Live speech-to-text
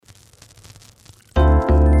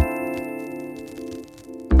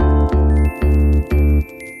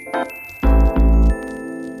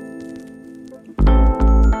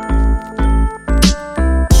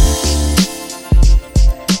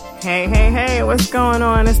Hey, what's going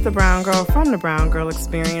on? It's the Brown Girl from the Browngirl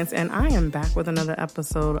Experience, and I am back with another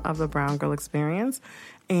episode of the Browngirl Experience.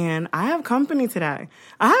 And I have company today.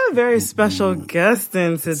 I have a very special guest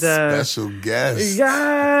in today. Special guest?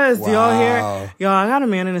 Yes. Wow. Do y'all hear? Y'all, I got a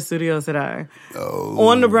man in the studio today. Oh.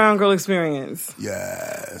 On the Browngirl Experience.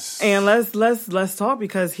 Yes. And let's talk,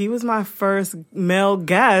 because he was my first male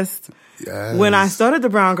guest. Yes. When I started the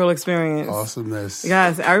Browngirl Experience. Awesomeness.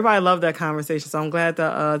 Yes, everybody loved that conversation, so I'm glad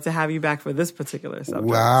to have you back for this particular subject.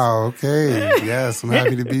 Wow, okay. Yes, I'm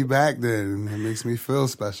happy to be back then. It makes me feel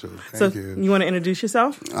special. Thank you. You want to introduce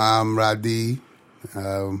yourself? I'm Radee.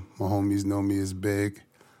 My homies know me as Big.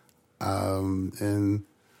 And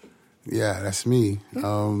yeah, that's me. I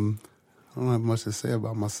don't have much to say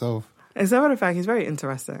about myself. As a matter of fact, he's very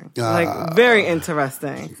interesting. Very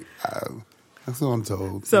interesting. That's what I'm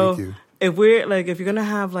told. So, Thank you. If you're gonna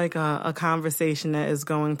have a conversation that is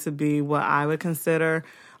going to be what I would consider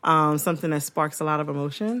something that sparks a lot of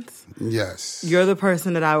emotions, yes, you're the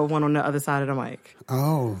person that I would want on the other side of the mic.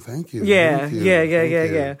 Oh, thank you. Yeah, thank you.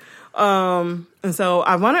 Yeah. And so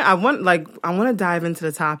I want to dive into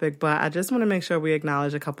the topic, but I just want to make sure we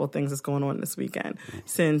acknowledge a couple of things that's going on this weekend.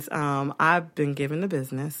 Since I've been given the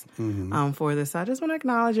business for this, so I just want to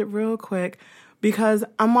acknowledge it real quick because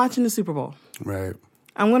I'm watching the Super Bowl. Right.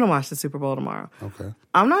 I'm going to watch the Super Bowl tomorrow. Okay.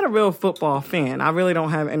 I'm not a real football fan. I really don't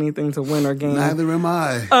have anything to win or gain. Neither am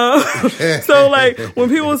I. So, when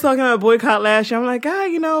people was talking about boycott last year, I'm like,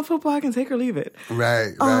 football, I can take or leave it.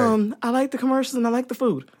 Right. I like the commercials and I like the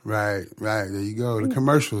food. Right. There you go. The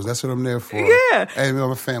commercials. That's what I'm there for. Yeah. Hey,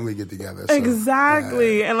 my family get together. So,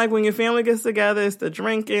 exactly. And when your family gets together, it's the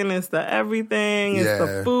drinking, it's the everything, it's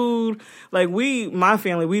the food. My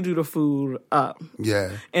family, we do the food up.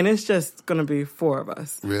 Yeah. And it's just going to be 4 of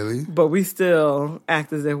us. Really? But we still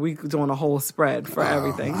act as if we doing a whole spread for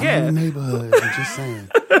everything. I'm yeah. in the neighborhood. I'm just saying.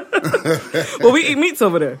 Well, we eat meats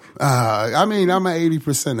over there. I'm an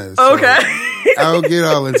 80%er. So okay. I don't get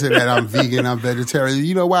all into that. I'm vegan, I'm vegetarian.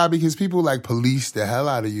 You know why? Because people police the hell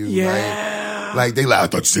out of you. Yeah. They I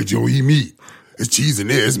thought you said you don't eat meat. It's cheese in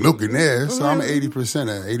there, it's milk in there. So I'm an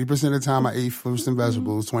 80%er. 80% of the time I eat fruits and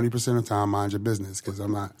vegetables. 20% of the time mind your business, because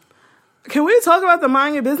I'm not. Can we talk about the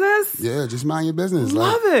mind your business? Yeah, just mind your business.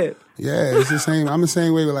 Love it. Yeah, it's the same. I'm the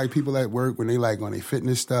same way with people at work when they on their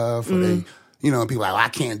fitness stuff or they, people I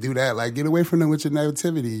can't do that. Get away from them with your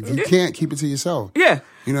negativity. If you can't, keep it to yourself. Yeah.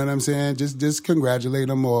 You know what I'm saying? Just congratulate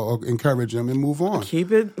them or encourage them and move on.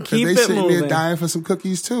 Keep it moving. They sitting there dying for some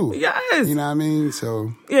cookies too. Yes. You know what I mean?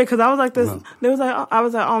 So yeah, because I was like this. They was like, I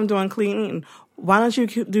was like, I'm doing clean eating. Why don't you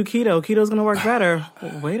do keto? Keto's gonna work better.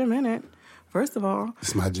 Wait a minute. First of all,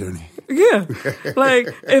 it's my journey. Yeah.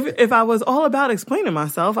 If I was all about explaining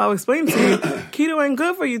myself, I would explain to you, keto ain't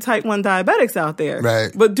good for you type 1 diabetics out there.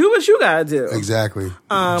 Right. But do what you gotta do. Exactly.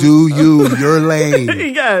 Do your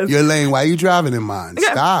lane. Yes. Your lane. Why are you driving in mine?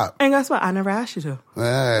 Yeah. Stop. And guess what? I never asked you to.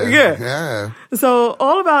 Yeah. So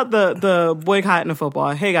all about the boycotting of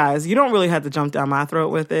football. Hey guys, you don't really have to jump down my throat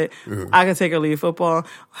with it. Mm-hmm. I can take or leave football.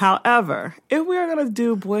 However, if we are gonna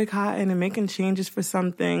do boycotting and making changes for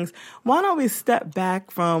some things, why don't we step back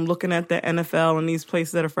from looking at the NFL and these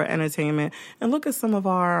places that are for entertainment and look at some of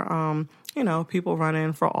our people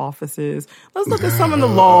running for offices. Let's look at some of the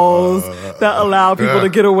laws that allow people to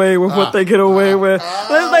get away with what they get away with.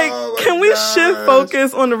 Can we shift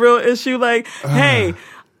focus on the real issue? Hey,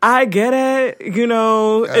 I get it.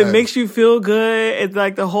 It makes you feel good.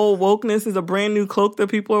 It's the whole wokeness is a brand new cloak that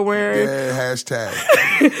people are wearing. Yeah, hashtag.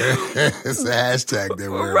 It's a hashtag they're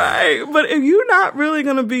wearing. Right. But if you're not really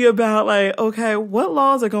going to be about okay, what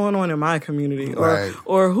laws are going on in my community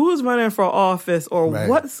or who's running for office or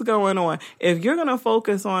what's going on. If you're going to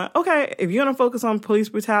focus on, police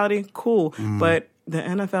brutality, cool. But the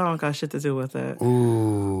NFL don't got shit to do with it.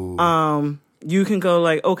 Ooh. You can go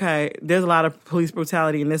okay, there's a lot of police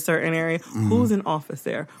brutality in this certain area. Who's in office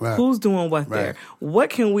there? Right. Who's doing what there?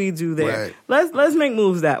 What can we do there? Right. Let's make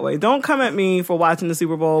moves that way. Don't come at me for watching the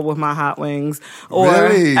Super Bowl with my hot wings or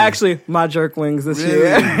actually my jerk wings this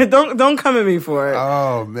year. Don't come at me for it.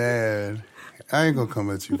 Oh man, I ain't gonna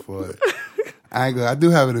come at you for it. I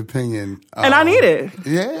do have an opinion, and I need it.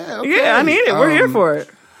 Yeah, okay. Yeah, I need it. We're here for it.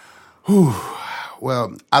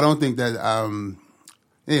 Well, I don't think that.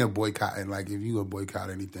 Boycotting. If you go boycott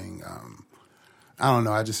anything, I don't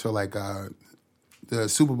know. I just feel like the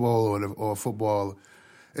Super Bowl or football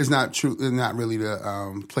is not true. Is not really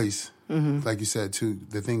the place, like you said,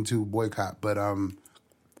 the thing to boycott. But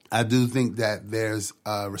I do think that there's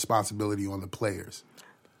a responsibility on the players,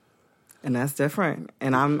 and that's different.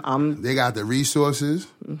 And they got the resources.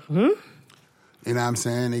 Mm-hmm. You know what I'm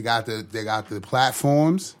saying? They got the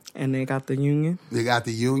platforms. And they got the union. They got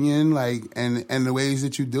the union, like, and the ways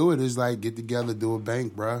that you do it is like get together, do a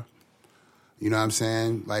bank, bruh. You know what I'm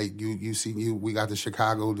saying? Like you see, we got the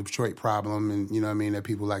Chicago, Detroit problem, and you know what I mean, that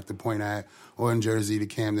people like to point at, or in Jersey, the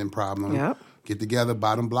Camden problem. Yep. Get together,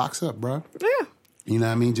 bottom blocks up, bruh. Yeah. You know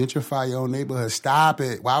what I mean? Gentrify your own neighborhood. Stop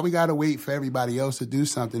it. Why we gotta wait for everybody else to do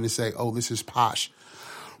something to say, oh, this is posh?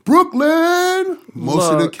 Brooklyn.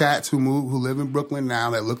 Most of the cats who live in Brooklyn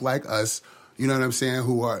now that look like us. You know what I'm saying?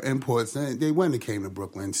 Who are imports? They wouldn't have came to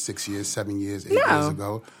Brooklyn 6 years, 7 years, 8 years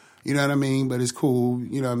ago. You know what I mean? But it's cool.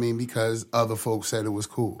 You know what I mean? Because other folks said it was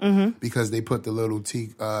cool. Mm-hmm. Because they put the little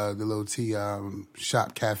tea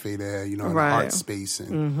shop cafe there. You know, in the art space,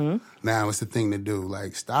 and now it's the thing to do.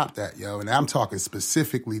 Like, stop that, yo. And I'm talking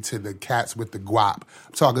specifically to the cats with the guap.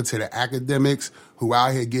 I'm talking to the academics who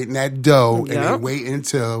out here getting that dough and they wait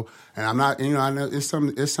until. And I'm not. You know, I know it's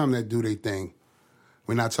some that do their thing.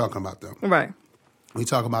 We're not talking about them. Right. We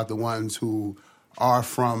talk about the ones who are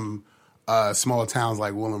from small towns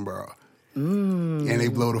like Willingboro. And they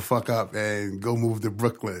blow the fuck up and go move to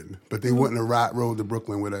Brooklyn. But they wouldn't have rode to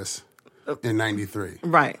Brooklyn with us in 93.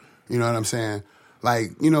 Right. You know what I'm saying?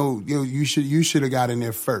 Like, you should have got in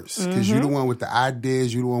there first. Because you're the one with the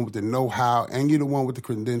ideas, you're the one with the know-how, and you're the one with the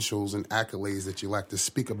credentials and accolades that you like to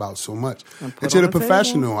speak about so much. That you're the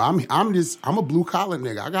professional. I'm a blue-collar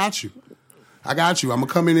nigga. I got you. I'm going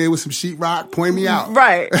to come in there with some sheetrock, point me out.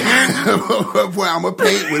 Right. I'm going to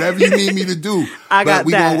paint whatever you need me to do. But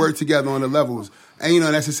we going to work together on the levels. And,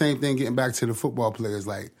 that's the same thing getting back to the football players.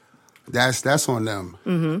 Like, that's on them.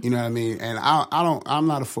 Mm-hmm. You know what I mean? And I'm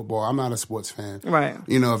not a sports fan. Right.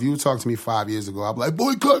 If you would talk to me 5 years ago, I'd be like,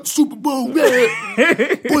 boycott Superbowl,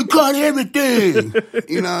 man. Boycott everything.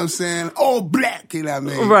 You know what I'm saying? All black, you know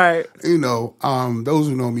what I mean? Right. Those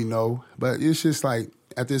who know me know. But it's just like,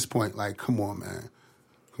 at this point, like, come on, man.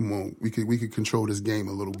 Come on. We could control this game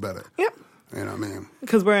a little better. Yep. You know what I mean?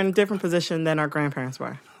 Because we're in a different position than our grandparents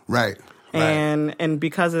were. Right. And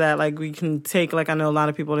because of that, like, we can take, like, I know a lot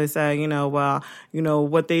of people, they say,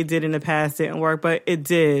 what they did in the past didn't work, but it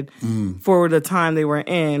did for the time they were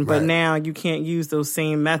in. But now you can't use those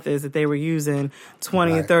same methods that they were using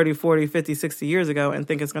 20, 30, 40, 50, 60 years ago and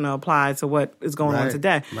think it's going to apply to what is going on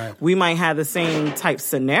today. Right. We might have the same type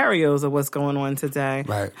scenarios of what's going on today.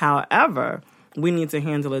 Right. However, we need to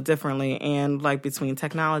handle it differently. And like between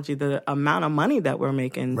technology, the amount of money that we're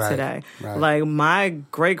making today, like my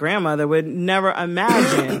great grandmother would never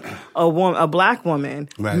imagine a black woman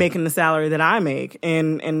making the salary that I make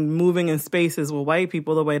and moving in spaces with white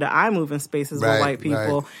people the way that I move in spaces with white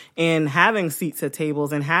people and having seats at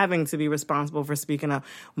tables and having to be responsible for speaking up.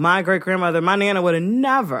 My great grandmother, my Nana would have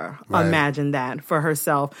never imagined that for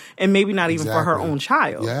herself and maybe not even for her own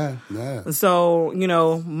child. Yeah. So,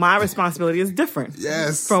 my responsibility is different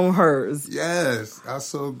from hers. Yes, I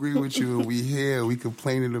so agree with you. We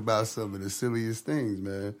complaining about some of the silliest things,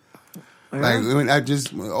 man. Like,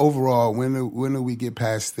 overall, when do we get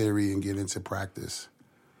past theory and get into practice?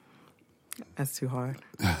 That's too hard.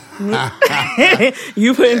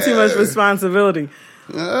 You put in too much responsibility.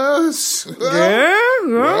 Well,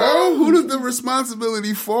 who does the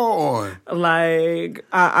responsibility fall on? Like,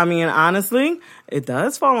 I mean, honestly, it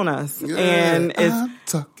does fall on us. Yeah, and it's I'm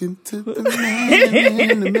talking to the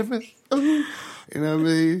man in the mirror. You know what I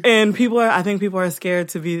mean? And I think people are scared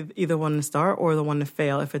to be either one to start or the one to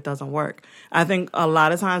fail if it doesn't work. I think a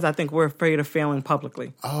lot of times, we're afraid of failing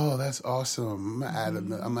publicly. Oh, that's awesome.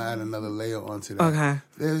 I'm gonna add another layer onto that. Okay.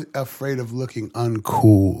 They're afraid of looking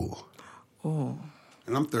uncool. Oh.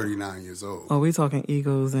 And I'm 39 years old. Oh, we talking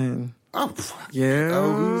egos and... Oh, yeah.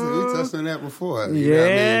 Oh, we touched on that before.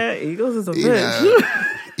 Egos is a bitch.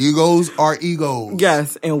 Egos are egos.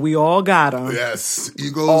 Yes, and we all got them. Yes,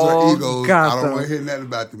 egos are egos. I don't want to hear nothing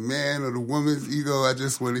about the man or the woman's ego. I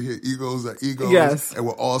just want to hear egos are egos. Yes. And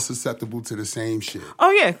we're all susceptible to the same shit. Oh,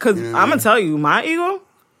 yeah, because I'm going to tell you, my ego,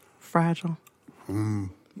 fragile.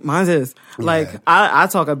 Mine is. Like, I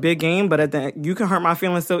talk a big game, but you can hurt my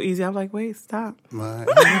feelings so easy. I'm like, wait, stop. Right.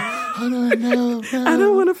 I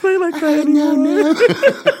don't want to play like that anymore.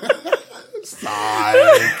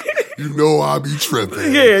 No. I'll be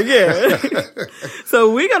tripping. Yeah.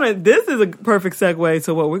 So this is a perfect segue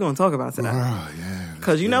to what we're going to talk about today. Oh, yeah.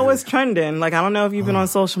 Because you know what's trending. Like, I don't know if you've been on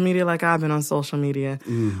social media like I've been on social media.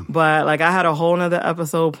 But, like, I had a whole nother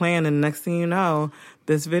episode planned, and next thing you know,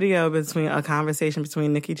 this video a conversation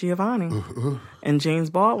between Nikki Giovanni and James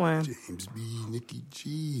Baldwin. James B. Nikki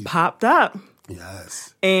G. Popped up.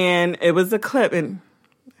 Yes. And it was a clip. And,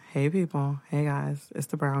 hey, people. Hey, guys. It's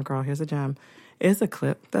the Browngirl. Here's a gem. It's a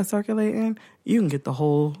clip that's circulating. You can get the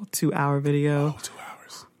whole 2-hour video. 2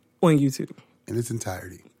 hours. On YouTube. In its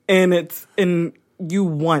entirety. And it's in you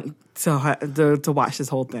want to watch this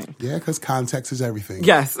whole thing. Yeah, because context is everything.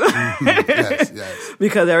 Yes. Yes.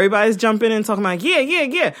 Because everybody's jumping in talking about,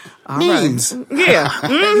 yeah. All memes. Right. Yeah.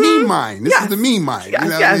 Mm-hmm. Meme mind. This is the meme mind. Yes, you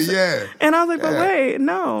know yes. what I mean? Yeah. And I was like, but wait,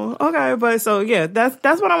 no. Okay. But so, yeah,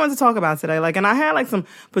 that's what I wanted to talk about today. Like, and I had like some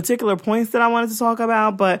particular points that I wanted to talk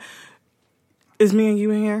about, but it's me and you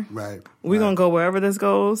in here. Right. We're going to go wherever this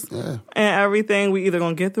goes. Yeah. And everything, we either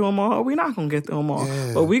going to get through them all or we're not going to get through them all.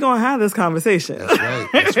 Yeah. But we're going to have this conversation.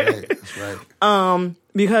 That's right.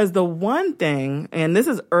 Because the one thing, and this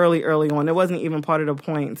is early on, it wasn't even part of the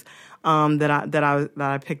points that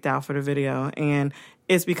I picked out for the video, and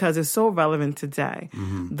it's because it's so relevant today.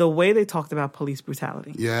 Mm-hmm. The way they talked about police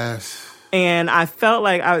brutality. Yes. And I felt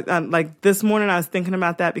like I like this morning I was thinking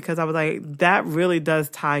about that because I was like, that really does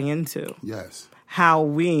tie into how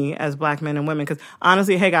we as black men and women, because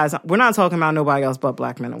honestly, hey guys, we're not talking about nobody else but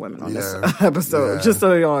black men and women on this episode, just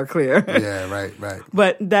so y'all are clear. Yeah, right.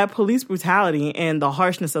 But that police brutality and the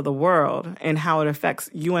harshness of the world and how it affects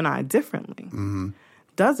you and I differently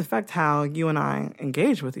does affect how you and I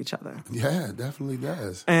engage with each other. Yeah, it definitely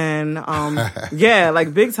does. And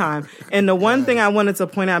like big time. And the one thing I wanted to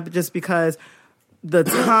point out, just because the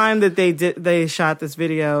time that they shot this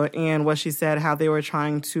video and what she said, how they were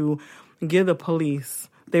trying to give the police,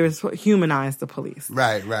 they were humanize the police.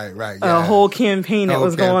 Right. Yeah. A whole campaign that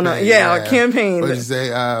was going on. Yeah, a campaign. What did you say?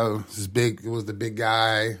 It was the big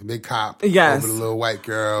guy, big cop over the little white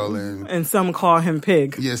girl. And some call him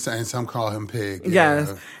Pig. Yes, and some call him Pig.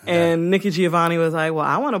 Yes. And Nikki Giovanni was like, well,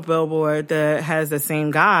 I want a billboard that has the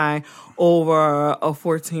same guy over a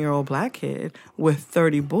 14-year-old black kid with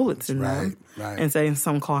 30 bullets in them. Right. And saying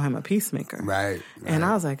some call him a peacemaker. Right. And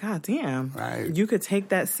I was like, God damn. Right. You could take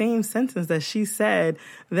that same sentence that she said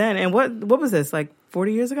then. And what was this? Like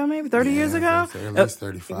 40 years ago, maybe? 30 years ago? At least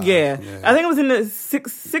 35. Yeah. I think it was in the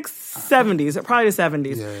 70s, probably the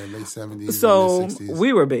 70s. Yeah, late 70s. So 60s.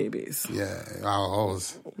 We were babies. Yeah. I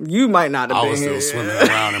was. You might not have been here. I was still here. swimming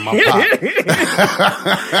around in my pot.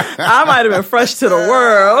 I might have been fresh to the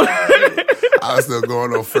world. I was still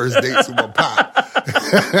going on first dates with my pop.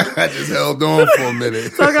 I just held on for a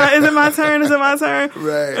minute. So, is it my turn?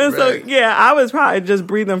 Right. And so, I was probably just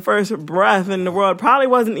breathing first breath in the world. Probably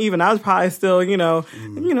wasn't even. I was probably still,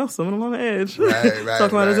 swimming along the edge. Right.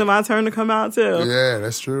 Talking about, is it my turn to come out too? Yeah,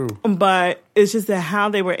 that's true. But it's just that how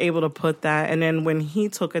they were able to put that. And then when he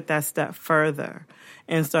took it that step further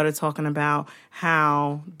and started talking about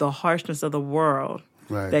how the harshness of the world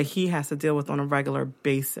that he has to deal with on a regular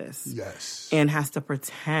basis. Yes. And has to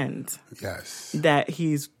pretend that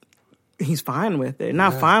he's fine with it.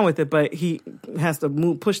 Not fine with it, but he has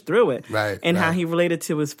to push through it. Right. And how he related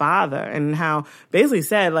to his father and how basically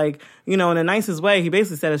said, like, in the nicest way, he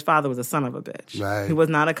basically said his father was a son of a bitch. Right. He was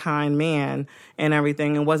not a kind man and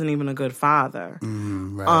everything and wasn't even a good father.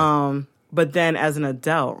 But then as an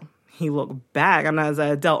adult, he looked back, as an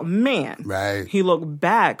adult man, he looked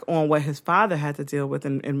back on what his father had to deal with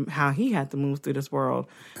and how he had to move through this world,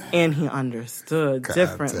 and he understood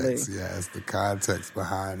differently. Yes, the context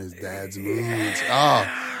behind his dad's moves. Oh,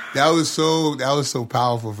 that was so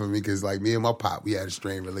powerful for me because, like, me and my pop, we had a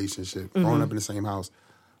strained relationship growing up in the same house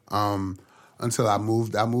until I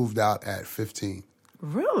moved. I moved out at 15.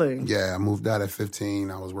 Really? Yeah, I moved out at 15.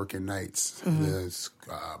 I was working nights at this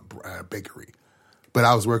bakery. But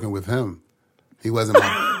I was working with him. He wasn't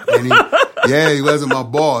my he wasn't my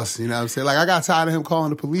boss. You know what I'm saying? Like, I got tired of him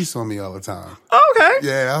calling the police on me all the time. Okay.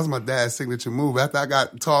 Yeah, that was my dad's signature move. After I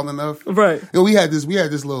got tall enough. Right. We had this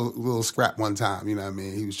little scrap one time, you know what I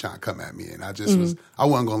mean? He was trying to come at me and I just I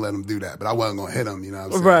wasn't gonna let him do that, but I wasn't gonna hit him, you know what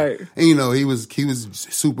I'm saying? Right. And he was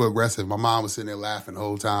super aggressive. My mom was sitting there laughing the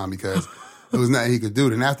whole time because there was nothing he could do.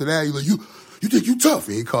 Then after that, he was like, you think you tough?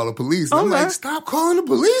 And he called the police. And I'm like, stop calling the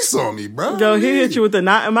police on me, bro. Yo, he hit you with the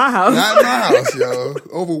not in my house. Not in my house, yo.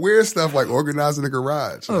 Over weird stuff like organizing the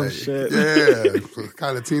garage. Oh, like, shit. Yeah. What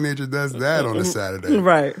kind of teenager does that on a Saturday?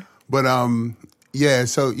 Right. But,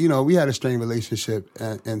 so, we had a strained relationship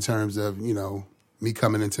in terms of, me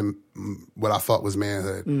coming into what I thought was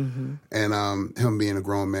manhood. Mm-hmm. And him being a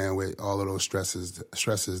grown man with all of those stresses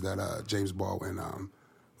that James Baldwin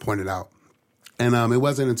pointed out. And it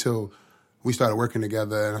wasn't until we started working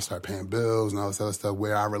together and I started paying bills and all this other stuff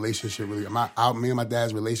where our relationship me and my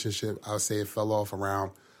dad's relationship, I would say it fell off around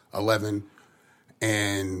 11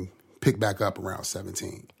 and picked back up around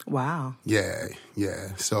 17. Wow. Yeah.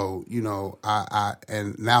 So, I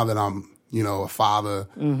and now that I'm, a father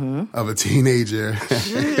of a teenager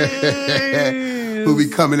who be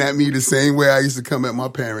coming at me the same way I used to come at my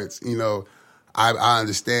parents, I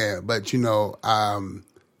understand. But,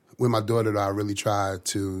 with my daughter, though, I really try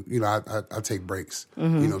to, I take breaks.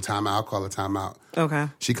 Time out. I'll call a time out. Okay.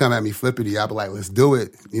 She come at me flippity. I'll be like, let's do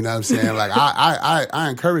it. You know what I'm saying? Like, I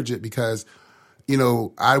encourage it because,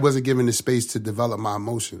 I wasn't given the space to develop my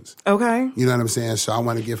emotions. Okay. You know what I'm saying? So I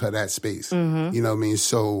want to give her that space. You know what I mean?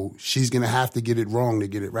 So she's going to have to get it wrong to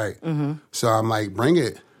get it right. So I'm like, bring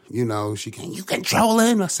it. She can, you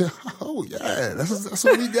controlling? I said, oh, yeah, that's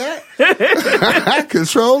what we got.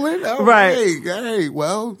 Controlling? All right. Hey,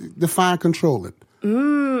 well, define controlling.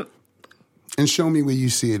 And show me where you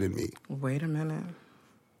see it in me. Wait a minute.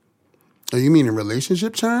 Oh, you mean in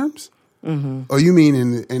relationship terms? Or you mean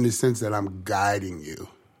in the sense that I'm guiding you?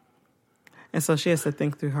 And so she has to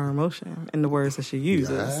think through her emotion and the words that she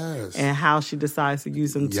uses and how she decides to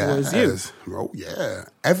use them towards you. Oh, yeah.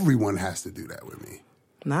 Everyone has to do that with me.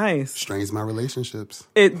 Nice. Strains my relationships.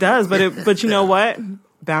 It does, but you know what?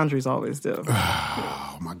 Boundaries always do.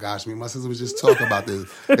 Oh my gosh, me and my sister was just talking about this.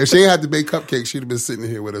 If she ain't had to bake cupcakes, she'd have been sitting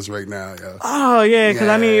here with us right now. Yo. Oh yeah, because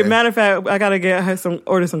matter of fact, I gotta get her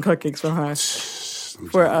order some cupcakes from her.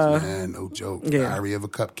 Man, no joke. Diary of a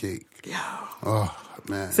Cupcake. Yeah. Oh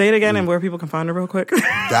man. Say it again and where people can find her real quick.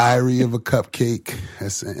 Diary of a Cupcake.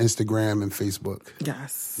 That's Instagram and Facebook.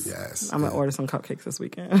 Yes. I'm gonna order some cupcakes this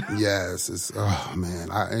weekend. Yes. It's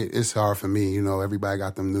hard for me. Everybody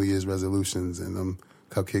got them New Year's resolutions and them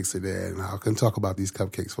cupcakes are there, and I can talk about these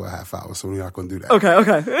cupcakes for a half hour, so we're not gonna do that. Okay.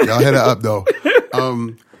 Y'all hit her up though.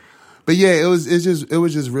 But yeah, it was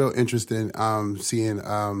just real interesting seeing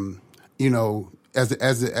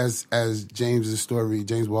as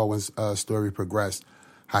James Baldwin's story progressed,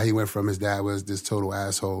 how he went from his dad was this total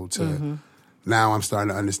asshole to now I'm starting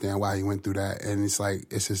to understand why he went through that. And it's like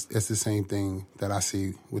it's the same thing that I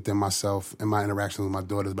see within myself and my interactions with my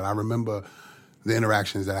daughters. But I remember the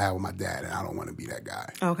interactions that I had with my dad, and I don't want to be that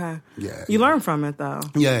guy. Okay. Yeah. You learn from it though.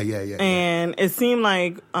 Yeah. And it seemed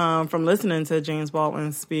like from listening to James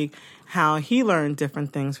Baldwin speak, how he learned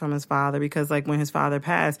different things from his father, because like when his father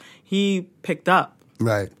passed, he picked up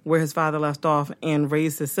where his father left off and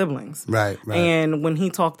raised his siblings. Right. And when he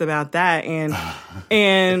talked about that and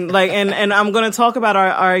I'm going to talk about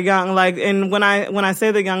our young, like, and when I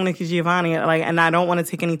say the young Nikki Giovanni, like, and I don't want to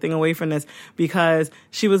take anything away from this because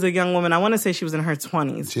she was a young woman. I want to say she was in her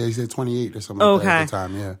 20s. She said 28 or something like that at the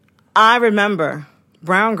time, yeah. I remember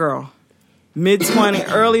Browngirl.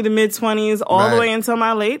 Mid-20s, early to mid-20s, all the way until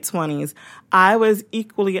my late 20s. I was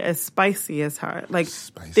equally as spicy as her. Like,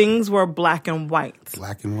 things were black and white.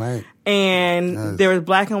 Black and white. And there was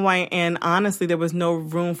black and white, and honestly, there was no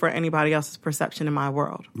room for anybody else's perception in my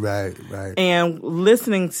world. Right. And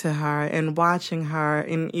listening to her and watching her,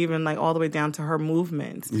 and even like all the way down to her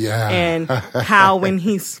movements. Yeah. And how when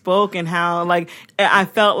he spoke and how, like, I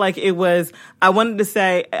felt like it was, I wanted to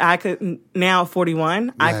say, I could, now at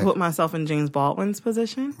 41, I could put myself in James Baldwin's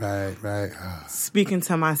position. Right. Speaking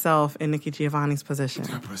to myself in Nikki Giovanni's position.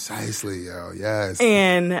 Precisely, yo, yes.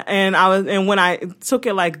 And when I took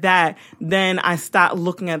it like that, then I stopped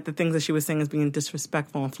looking at the things that she was saying as being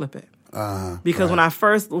disrespectful and flippant. Because when you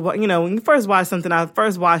first watch something, I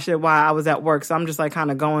first watched it while I was at work, so I'm just like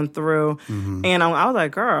kind of going through, and I was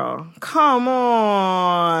like, "Girl, come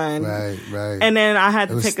on!" Right. And then I had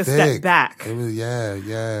to take a step back. It was,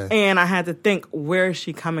 yeah. And I had to think, where is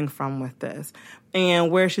she coming from with this?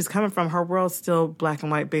 And where she's coming from, her world's still black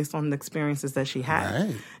and white based on the experiences that she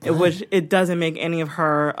had. Which it doesn't make any of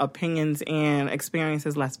her opinions and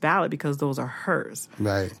experiences less valid because those are hers.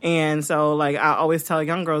 Right. And so, like, I always tell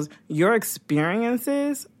young girls, your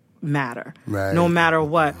experiences matter. Right. No matter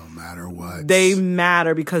what. They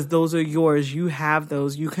matter because those are yours. You have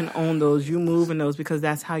those. You can own those. You move in those because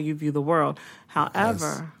that's how you view the world.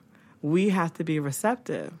 However, we have to be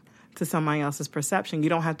receptive to somebody else's perception. You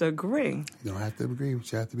don't have to agree. You don't have to agree, but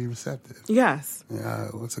you have to be receptive. Yes. Yeah,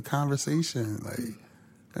 it's a conversation. Like,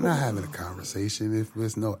 they're not having a conversation if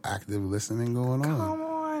there's no active listening going on. Come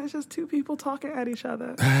on, it's just two people talking at each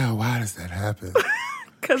other. Why does that happen?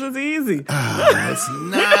 Because it's easy. It's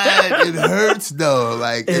not. It hurts, though.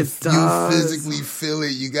 Like, if you physically feel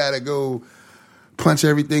it, you got to go punch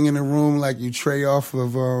everything in the room like you Trey off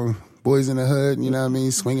of Boys in the Hood, you know what I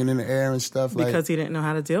mean? Swinging in the air and stuff. Because he didn't know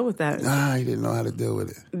how to deal with that. Nah, he didn't know how to deal with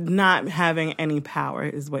it. Not having any power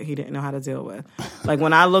is what he didn't know how to deal with. Like,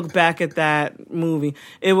 when I look back at that movie,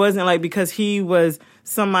 it wasn't like because he was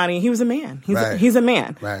somebody, he was a man. He's a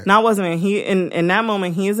man. Right. Not was a man. In that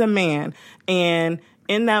moment, he is a man. And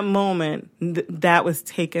in that moment, that was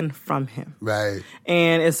taken from him. Right.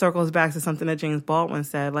 And it circles back to something that James Baldwin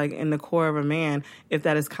said, like, in the core of a man, if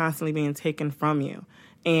that is constantly being taken from you,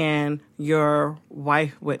 and your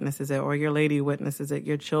wife witnesses it, or your lady witnesses it,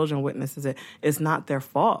 your children witnesses it, it's not their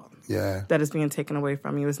fault that it's being taken away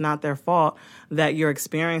from you. It's not their fault that you're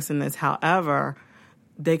experiencing this. However,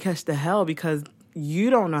 they catch the hell because you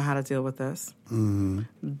don't know how to deal with this. Mm-hmm.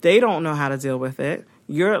 They don't know how to deal with it.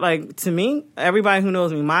 You're like, to me, everybody who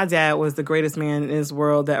knows me, my dad was the greatest man in this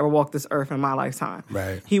world that ever walked this earth in my lifetime.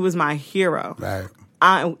 Right. He was my hero. Right.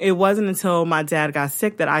 It wasn't until my dad got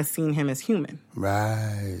sick that I seen him as human.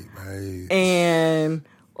 Right. And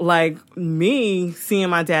like me seeing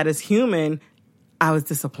my dad as human, I was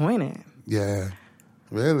disappointed. Yeah.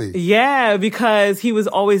 Really? Yeah, because he was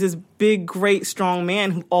always this big, great, strong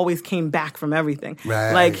man who always came back from everything.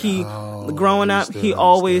 Right. Like growing up, he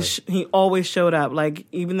always showed up. Like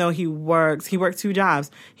even though he worked 2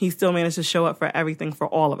 jobs, he still managed to show up for everything for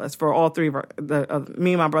all of us, for all 3 of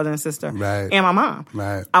me, my brother and sister, and my mom.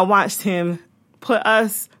 Right. I watched him put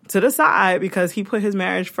us to the side because he put his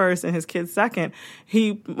marriage first and his kids second.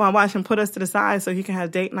 I watched him put us to the side so he can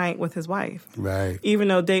have date night with his wife. Right. Even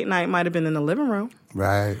though date night might have been in the living room.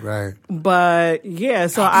 Right. But yeah,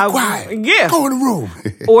 so quiet. Go in the room.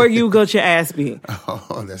 Or you got your ass beat.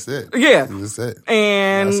 Oh, that's it. Yeah. That's it.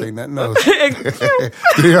 And I say nothing else.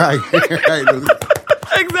 Right.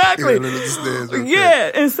 Exactly.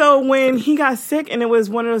 Yeah. And so when he got sick, and it was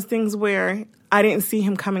one of those things where I didn't see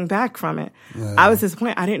him coming back from it. Yeah. I was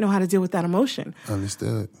disappointed. I didn't know how to deal with that emotion.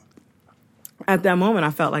 Understood. At that moment,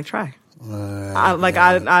 I felt like Trey. I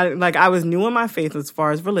was new in my faith as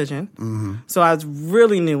far as religion, so I was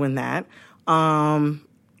really new in that. I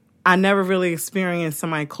never really experienced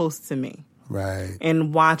somebody close to me, right,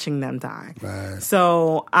 and watching them die. Right.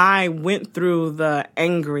 So I went through the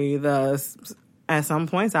angry, at some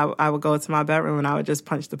points, I would go to my bedroom and I would just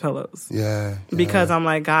punch the pillows. Yeah. Because I'm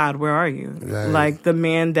like, God, where are you? Right. Like, the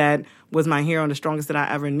man that was my hero and the strongest that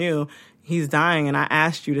I ever knew, he's dying, and I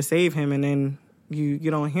asked you to save him, and then you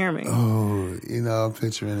don't hear me. Oh, I'm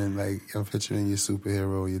picturing your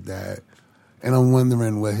superhero, your dad. And I'm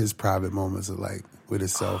wondering what his private moments are like with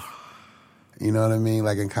himself. You know what I mean?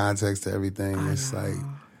 Like, in context to everything. It's like,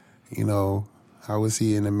 how was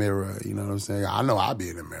he in the mirror? You know what I'm saying? I know I'll be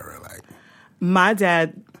in the mirror, like. My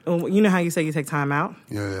dad, you know how you say you take time out?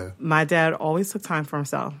 Yeah. My dad always took time for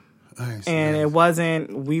himself. Nice, and it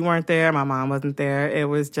wasn't, we weren't there, my mom wasn't there. It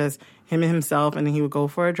was just him and himself, and then he would go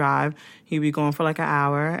for a drive. He'd be going for like an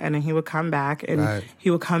hour, and then he would come back, and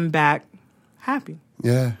he would come back happy.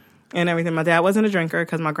 Yeah. And everything. My dad wasn't a drinker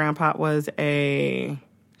because my grandpa was a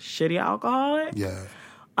shitty alcoholic. Yeah.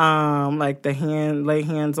 Like the lay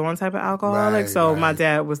hands on type of alcoholic. My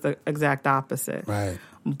dad was the exact opposite. Right.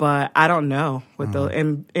 But I don't know what those,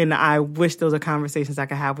 and I wish those are conversations I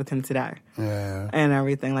could have with him today. Yeah. And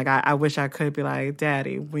everything. Like I wish I could be like,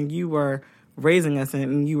 Daddy, when you were raising us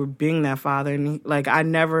and you were being that father, and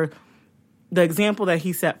the example that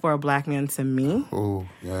he set for a black man to me,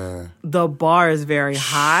 the bar is very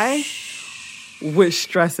high, which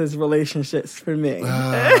stresses relationships for me.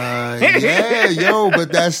 But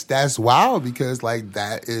that's wild, because like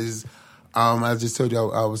that is. I just told you,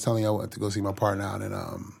 I was telling you I went to go see my partner out in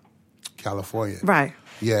California. Right.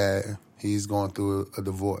 Yeah, he's going through a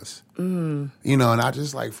divorce. And I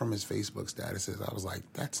just, like, from his Facebook statuses, I was like,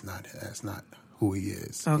 that's not who he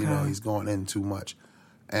is. Okay. He's going in too much.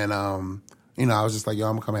 And, I was just like, yo,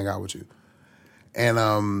 I'm going to come hang out with you. And,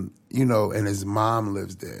 and his mom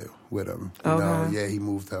lives there with him. Yeah, he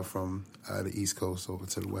moved her from the East Coast over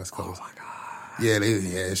to the West Coast. Oh, my God.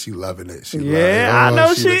 Yeah, she loving it. I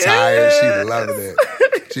know she retired. is. She loving it.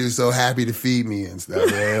 She was so happy to feed me and stuff.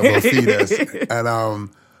 Yeah, feed us. And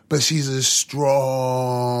but she's a strong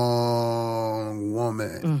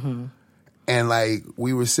woman. Mm-hmm. And like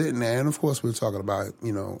we were sitting there, and of course we were talking about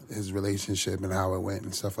his relationship and how it went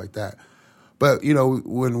and stuff like that. But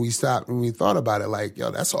when we thought about it, like, yo,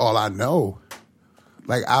 that's all I know.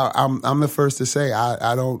 Like I'm the first to say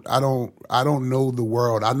I don't know the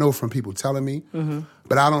world. I know from people telling me,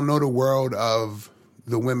 but I don't know the world of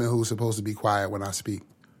the women who's supposed to be quiet when I speak.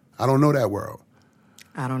 I don't know that world.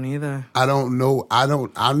 I don't either. I don't know. I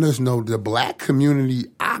just know the black community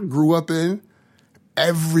I grew up in.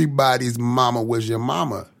 Everybody's mama was your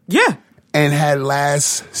mama. Yeah, and had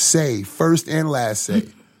first and last say.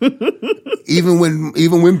 even when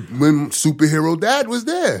superhero dad was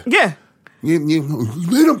there. Yeah. You leave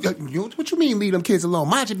them, what you mean leave them kids alone?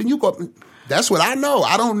 Mind you, then you go. That's what I know.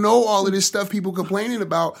 I don't know all of this stuff people complaining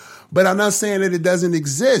about, but I'm not saying that it doesn't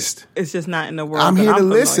exist. It's just not in the world. I'm here to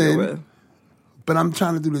listen, but I'm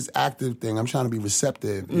trying to do this active thing. I'm trying to be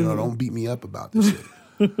receptive. Don't beat me up about this shit.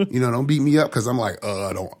 Don't beat me up because I'm like,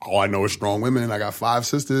 all I know is strong women. I got 5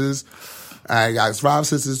 sisters. I got 5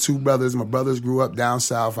 sisters, 2 brothers. My brothers grew up down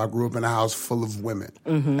south. I grew up in a house full of women.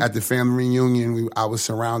 At the family reunion, I was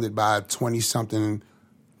surrounded by 20-something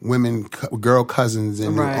women, girl cousins,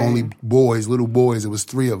 and only boys, little boys. It was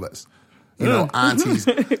 3 of us. You know, aunties.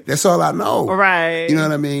 That's all I know. Right. You know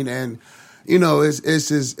what I mean? And you know, it's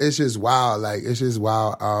just wild. Like it's just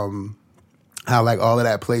wild how like all of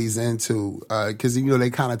that plays into because you know they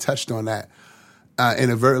kind of touched on that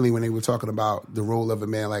inadvertently when they were talking about the role of a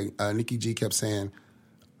man. Like Nikki G kept saying,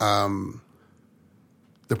 the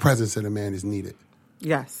presence of the man is needed.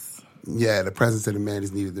 Yes. Yeah, the presence of the man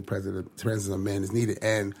is needed. The presence of the man is needed.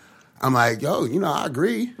 And I'm like, yo, you know, I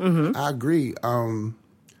agree. I agree.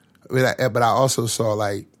 But I also saw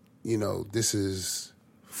like, you know, this is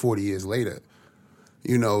 40 years later,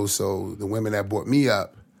 you know, so the women that brought me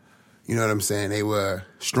up, you know what I'm saying, they were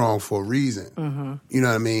strong for a reason, you know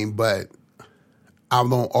what I mean? But I'm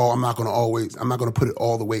not going to put it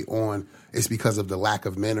all the weight on it's because of the lack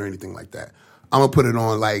of men or anything like that. I'm going to put it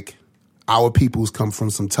on like our peoples come from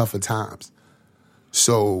some tougher times.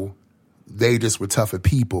 So they just were tougher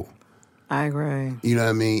people. I agree. You know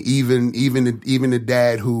what I mean? Even the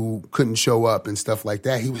dad who couldn't show up and stuff like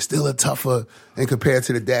that, he was still a tougher, and compared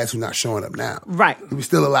to the dads who not showing up now. Right. He was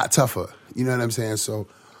still a lot tougher. You know what I'm saying? So,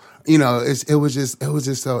 you know, it was just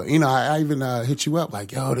so, you know, I even hit you up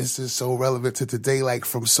like, yo, this is so relevant to today, like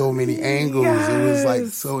from so many angles. Yes. It was like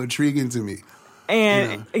so intriguing to me.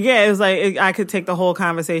 And yeah, it was like I could take the whole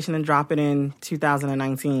conversation and drop it in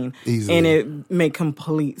 2019, easily. And it made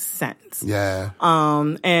complete sense. Yeah.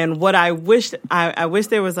 And what I wish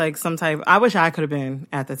there was like some type. I wish I could have been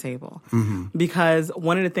at the table because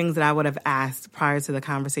one of the things that I would have asked prior to the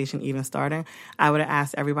conversation even starting, I would have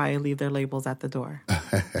asked everybody to leave their labels at the door.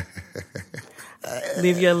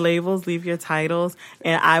 Leave your labels, leave your titles,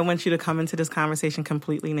 and I want you to come into this conversation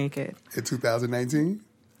completely naked. In 2019.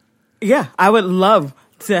 Yeah, I would love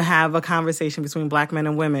to have a conversation between black men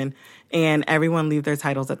and women and everyone leave their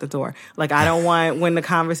titles at the door. Like, I don't want when the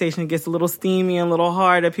conversation gets a little steamy and a little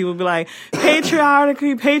hard that people be like,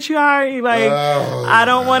 patriarchy. Like, I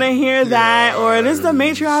don't want to hear that. Or this is the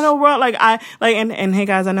matriarchal world. And hey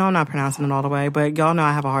guys, I know I'm not pronouncing it all the way, but y'all know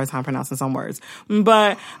I have a hard time pronouncing some words.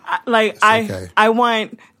 But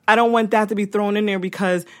I don't want that to be thrown in there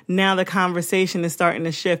because now the conversation is starting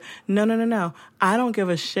to shift. No. I don't give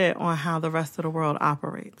a shit on how the rest of the world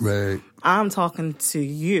operates. Right. I'm talking to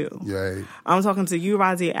you. Right. I'm talking to you,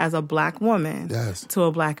 Radee, as a black woman to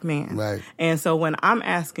a black man. Right. And so when I'm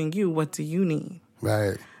asking you, what do you need?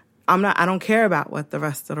 Right. I don't care about what the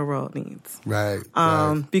rest of the world needs. Right.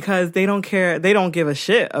 Because they don't care. They don't give a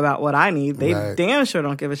shit about what I need. They damn sure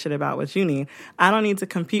don't give a shit about what you need. I don't need to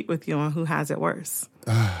compete with you on who has it worse.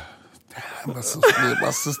 Damn, my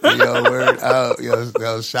sister, yo, word up,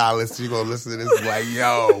 yo, Charlotte, she gonna listen to this like,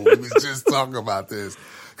 yo, we was just talking about this,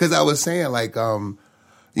 because I was saying like,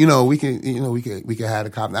 we can have a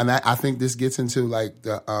comment, and I think this gets into like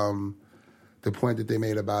the point that they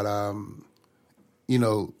made about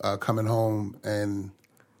coming home and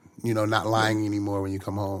not lying anymore when you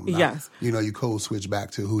come home. Yes, you code switch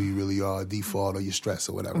back to who you really are, default, or your stress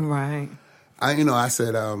or whatever. Right. I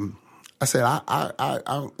said it's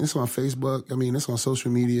on Facebook. I mean, it's on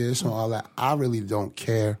social media. It's on all that. I really don't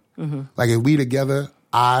care. Like, if we together,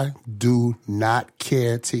 I do not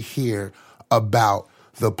care to hear about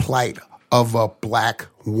the plight of a black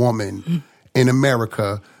woman in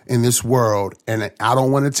America, in this world. And I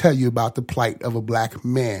don't want to tell you about the plight of a black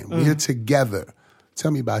man. We're together.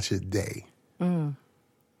 Tell me about your day.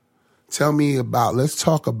 Tell me let's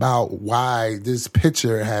talk about why this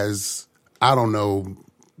picture has, I don't know,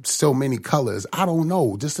 so many colors. I don't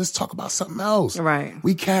know. Just let's talk about something else. Right.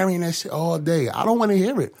 We carrying that shit all day. I don't want to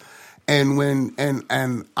hear it. And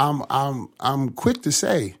I'm quick to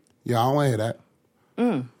say, I don't want to hear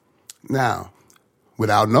that. Now,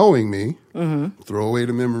 without knowing me, throw away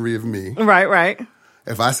the memory of me. Right.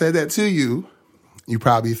 If I said that to you, you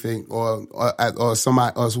probably think, or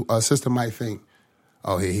somebody, or a sister might think,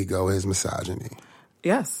 oh, here he go, his misogyny.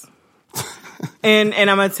 Yes. And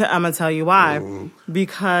I'm gonna tell you why.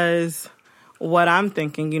 Because what I'm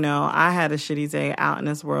thinking, I had a shitty day out in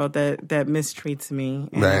this world that mistreats me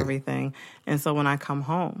and everything. And so when I come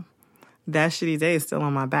home, that shitty day is still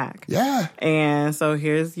on my back. Yeah. And so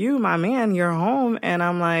here's you, my man, you're home. And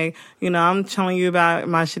I'm like, I'm telling you about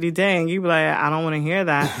my shitty day. And you be like, I don't want to hear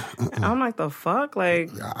that. I'm like, the fuck?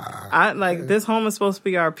 Like, this home is supposed to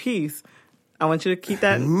be our peace. I want you to keep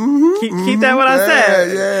that, keep that what I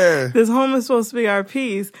said. Yeah. This home is supposed to be our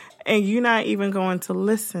peace. and you're not even going to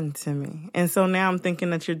listen to me. And so now I'm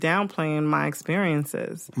thinking that you're downplaying my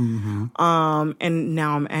experiences. And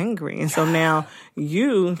now I'm angry. And so now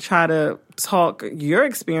you try to talk your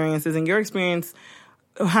experiences, and your experience,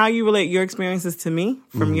 how you relate your experiences to me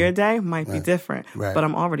from your day might be different. But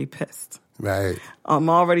I'm already pissed. Right. I'm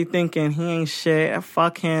already thinking he ain't shit.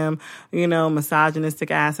 Fuck him, misogynistic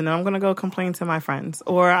ass. And then I'm going to go complain to my friends.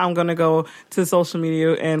 Or I'm going to go to social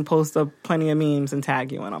media and post plenty of memes and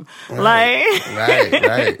tag you in them. Right.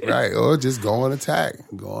 Or just go on attack.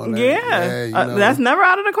 Go on that's never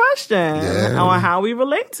out of the question on how we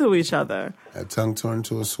relate to each other. That tongue turned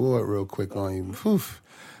to a sword real quick on you. Oof.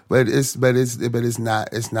 But it's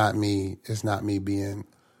not me being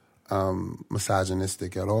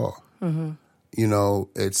misogynistic at all.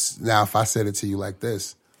 It's now, if I said it to you like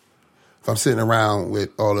this, if I'm sitting around with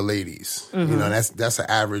all the ladies, that's an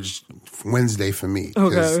average Wednesday for me.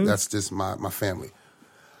 Okay. That's just my family.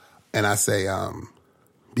 And I say,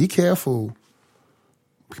 be careful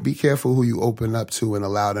who you open up to and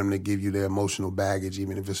allow them to give you their emotional baggage,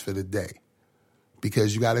 even if it's for the day.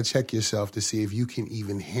 Because you got to check yourself to see if you can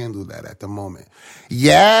even handle that at the moment.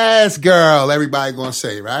 Yes, girl. Everybody going to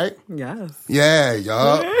say, right? Yes. Yeah,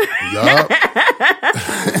 yup.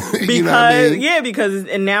 Because, you know what I mean? because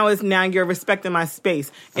now you're respecting my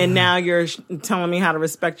space. And now you're telling me how to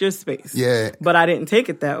respect your space. Yeah. But I didn't take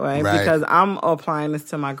it that way because I'm applying this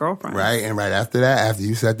to my girlfriend. Right. And right after that, after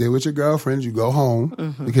you sat there with your girlfriend, you go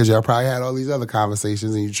home because y'all probably had all these other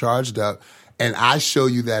conversations and you charged up. And I show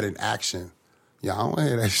you that in action. Yeah, I don't want to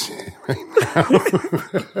hear that shit right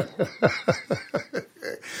now.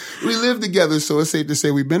 We live together, so it's safe to say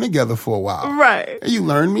we've been together for a while. Right. Have you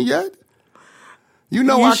learned me yet?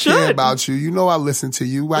 I care about you. I listen to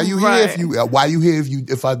you. Why you here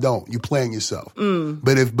if I don't? You playing yourself.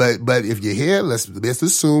 But if you're here, let's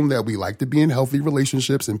assume that we like to be in healthy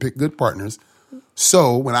relationships and pick good partners.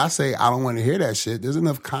 So when I say I don't want to hear that shit, there's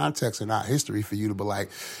enough context in our history for you to be like,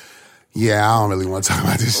 yeah, I don't really want to talk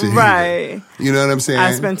about this shit. Right. Either. You know what I'm saying?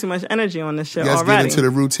 I spend too much energy on this shit Let's already. get into the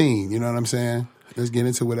routine. You know what I'm saying? Let's get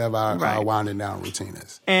into whatever our winding down routine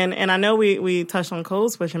is. And I know we touched on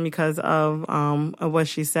code switching because of what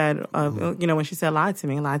she said. When she said lied to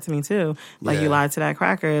me too. Like you lied to that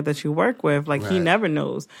cracker that you work with. Like he never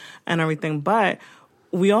knows and everything. But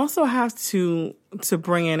we also have to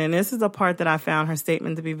bring in, and this is the part that I found her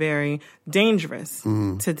statement to be very dangerous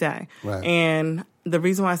today. Right. And the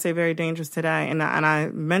reason why I say very dangerous today, and I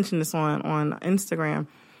mentioned this on Instagram,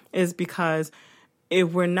 is because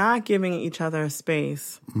if we're not giving each other a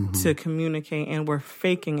space to communicate and we're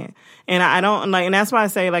faking it, and I don't like, and that's why I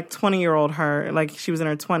say 20-year-old her, like she was in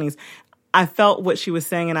her 20s. I felt what she was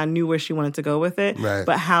saying and I knew where she wanted to go with it. Right.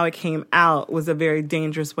 But how it came out was a very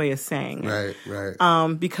dangerous way of saying it.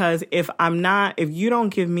 Right. Because if you don't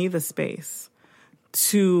give me the space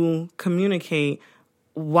to communicate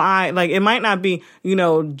why, it might not be,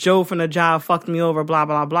 Joe from the job fucked me over, blah,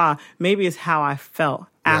 blah, blah. Maybe it's how I felt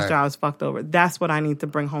after I was fucked over. That's what I need to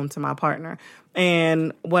bring home to my partner.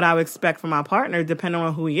 And what I would expect from my partner, depending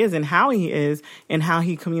on who he is and how he is and how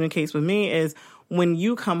he communicates with me, is when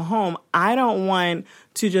you come home, I don't want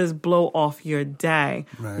to just blow off your day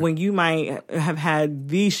when you might have had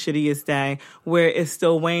the shittiest day where it's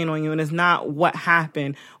still weighing on you and it's not what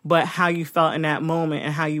happened, but how you felt in that moment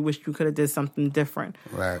and how you wish you could have did something different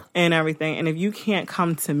and everything. And if you can't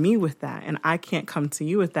come to me with that and I can't come to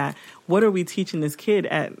you with that, what are we teaching this kid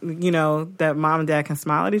that mom and dad can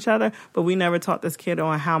smile at each other, but we never taught this kid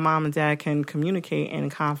on how mom and dad can communicate in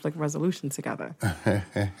conflict resolution together.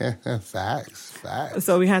 Facts.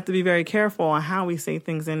 So we have to be very careful on how we say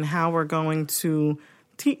things and how we're going to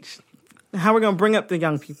teach, how we're going to bring up the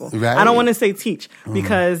young people. Right. I don't want to say teach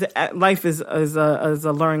because life is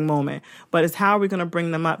a learning moment, but it's how are we going to bring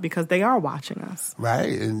them up because they are watching us.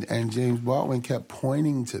 Right. And James Baldwin kept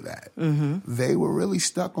pointing to that. They were really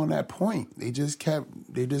stuck on that point. They just kept,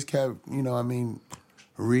 he was just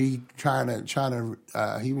trying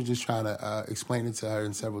to explain it to her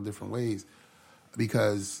in several different ways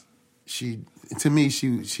because she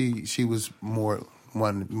was more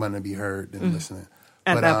one to be heard than listening.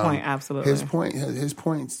 At that point, absolutely. His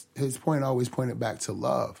point always pointed back to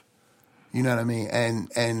love. You know what I mean? And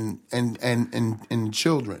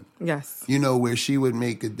children. Yes. Where she would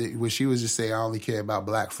where she would just say, I only care about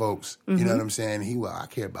black folks. You know what I'm saying? I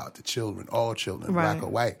care about the children, all children, black or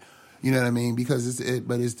white. You know what I mean? Because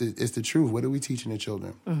it's the truth. What are we teaching the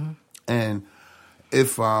children? And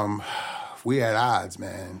if we at odds,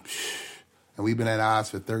 man, and we've been at odds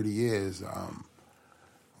for 30 years,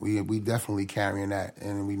 we definitely carrying that,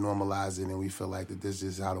 and we normalize it, and we feel like that this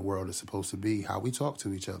is how the world is supposed to be. How we talk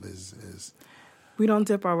to each other is We don't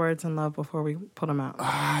dip our words in love before we put them out.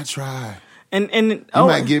 I try. And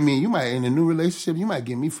you might in a new relationship, you might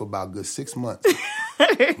get me for about a good 6 months.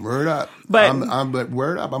 Word up. But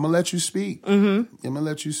word up. I'm gonna let you speak. I'm gonna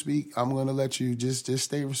let you speak. I'm gonna let you just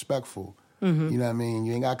stay respectful. You know what I mean?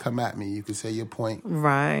 You ain't gotta come at me. You can say your point.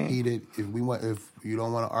 Right. Eat it. If you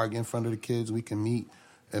don't want to argue in front of the kids, we can meet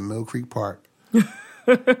at Mill Creek Park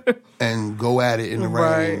and go at it in the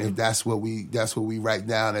rain. If that's what we write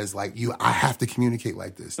down as like I have to communicate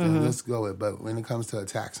like this. Then let's go. But when it comes to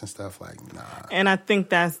attacks and stuff, like nah. And I think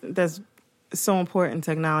that's so important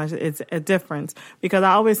to acknowledge it's a difference, because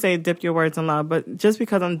I always say dip your words in love, but just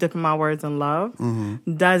because I'm dipping my words in love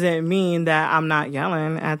doesn't mean that I'm not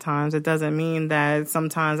yelling at times. It doesn't mean that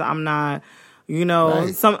sometimes I'm not,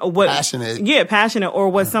 passionate. Yeah, passionate, or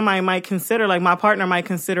what somebody might consider, like my partner might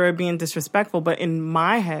consider it being disrespectful, but in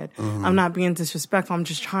my head, I'm not being disrespectful. I'm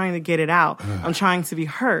just trying to get it out. I'm trying to be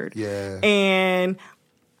heard. Yeah. And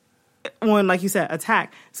when, like you said,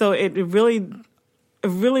 attack. So it really,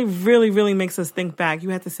 really makes us think back. You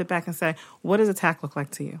have to sit back and say, what does attack look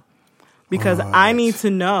like to you? Because I need to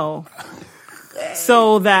know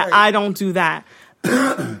so that I don't do that.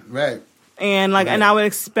 Right. And and I would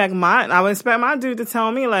expect my dude to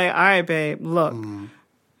tell me, like, all right, babe, look,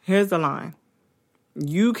 here's the line.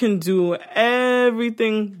 You can do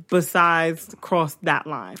everything besides cross that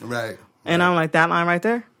line. Right. And I'm like, that line right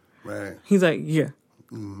there? Right. He's like, yeah.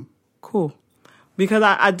 Cool. Because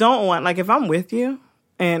I don't want, like, if I'm with you,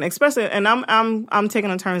 and especially, and I'm taking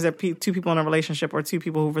in terms that two people in a relationship or two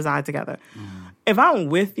people who reside together. If I'm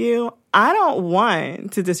with you, I don't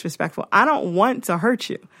want to disrespectful. I don't want to hurt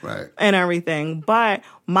you. Right. And everything. But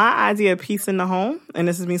my idea of peace in the home, and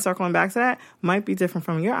this is me circling back to that, might be different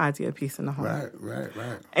from your idea of peace in the home. Right.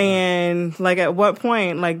 And like, at what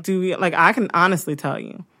point, like, do we, like, I can honestly tell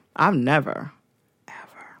you, I've never,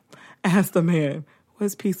 ever asked a man, what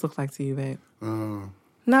does peace look like to you, babe?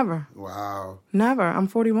 Never. Wow. Never. I'm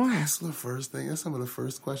 41. That's the first thing. That's some of the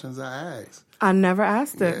first questions I asked. I never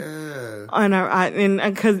asked it. Yeah. And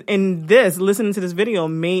because listening to this video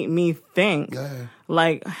made me think,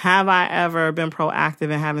 like, have I ever been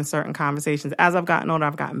proactive in having certain conversations? As I've gotten older,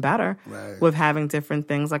 I've gotten better with having different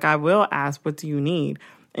things. Like, I will ask, what do you need?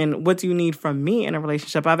 And what do you need from me in a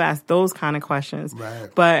relationship? I've asked those kind of questions.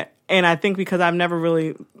 Right. And I think because I've never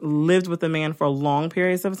really lived with a man for long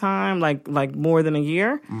periods of time, like more than a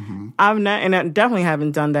year, and I definitely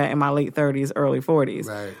haven't done that in my late 30s, early 40s.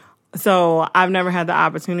 Right. So I've never had the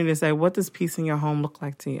opportunity to say, what does peace in your home look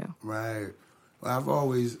like to you? Right. Well, I've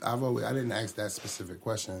always, I didn't ask that specific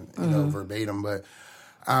question, verbatim, but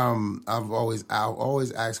I've always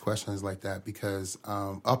asked questions like that because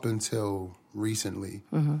up until recently,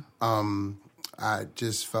 I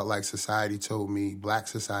just felt like black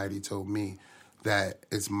society told me that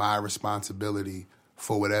it's my responsibility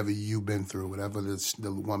for whatever you've been through, whatever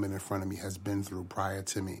the woman in front of me has been through prior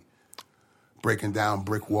to me. Breaking down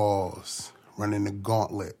brick walls, running the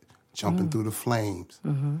gauntlet, jumping through the flames.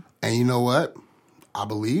 And you know what? I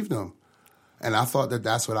believed them. And I thought that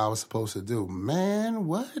that's what I was supposed to do. Man,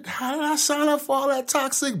 what? How did I sign up for all that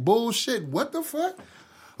toxic bullshit? What the fuck?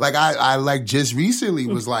 Like, I like just recently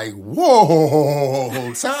was like,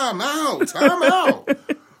 whoa, time out.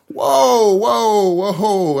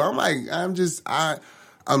 Whoa. I'm like,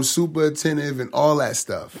 I'm super attentive and all that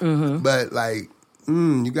stuff. But like,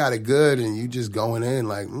 you got it good and you just going in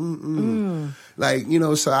like, Like,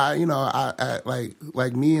 so I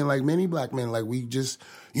like me and like many black men, like we just,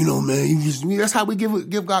 man, that's how we gave our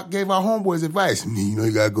homeboys advice.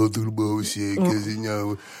 You gotta go through the bullshit because,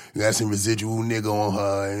 you got some residual nigga on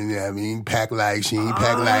her and, pack light, she ain't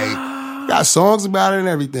pack light. Got songs about it and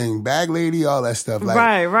everything. Bag lady, all that stuff. Like,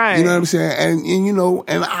 right. You know what I'm saying?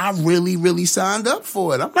 And I really, really signed up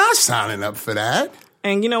for it. I'm not signing up for that.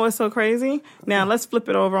 And you know what's so crazy? Now, let's flip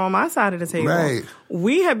it over on my side of the table. Right.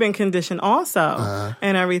 We have been conditioned also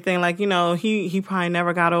and everything. Like, he probably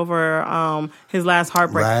never got over his last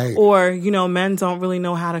heartbreak. Right. Or, men don't really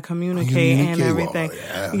know how to communicate and everything.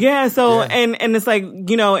 So, and it's like,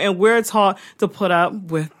 and we're taught to put up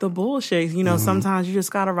with the bullshit. Sometimes you just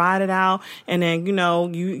got to ride it out. And then,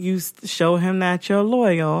 you show him that you're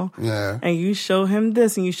loyal. Yeah. And you show him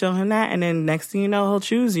this and you show him that. And then next thing you know, he'll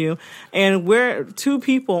choose you. And we're two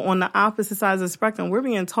people on the opposite sides of the spectrum. We're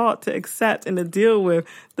being taught to accept and to deal with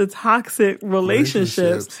the toxic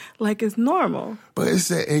relationships like it's normal. But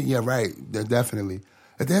yeah, right, definitely.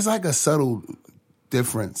 There's like a subtle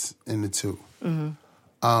difference in the two.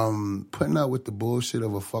 Putting up with the bullshit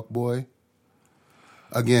of a fuckboy.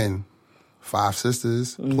 Again, 5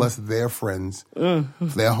 sisters plus their friends, their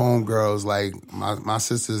homegirls. Like my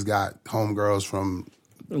sisters got homegirls from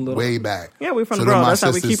way back. Yeah, we're from the Bronx. That's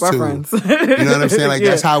how we keep our friends. You know what I'm saying? Like,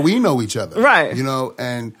 that's how we know each other. Right. You know,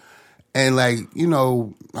 and like, you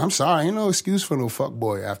know, I'm sorry, ain't no excuse for no fuck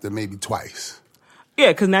boy after maybe twice. Yeah,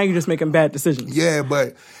 because now you're just making bad decisions. Yeah,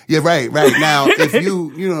 but right now, if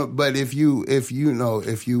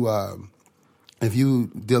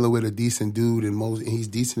you dealing with a decent dude and he's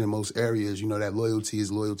decent in most areas, you know, that loyalty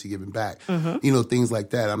is loyalty given back. You know, things like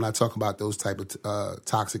that. I'm not talking about those type of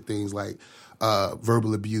toxic things like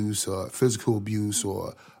verbal abuse or physical abuse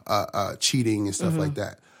or cheating and stuff like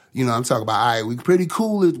that. You know, I'm talking about, all right, we pretty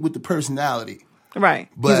cool with the personality. Right.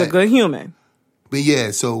 But he's a good human. But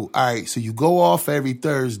yeah, so, all right, so you go off every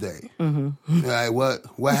Thursday. All right,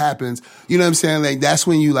 what happens? You know what I'm saying? Like, that's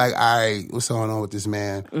when you like, all right, what's going on with this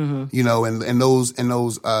man? You know, and those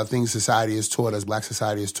things society has taught us, black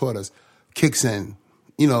society has taught us, kicks in.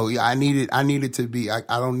 You know, I needed to be, I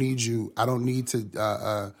don't need you, I don't need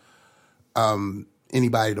to,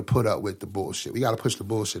 anybody to put up with the bullshit. We got to push the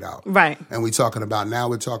bullshit out. Right. And we're talking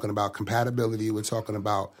about compatibility, we're talking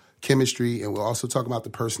about chemistry, and we're also talking about the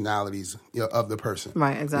personalities, you know, of the person.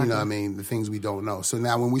 Right, exactly. You know what I mean? The things we don't know. So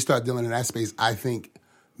now when we start dealing in that space, I think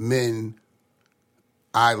men,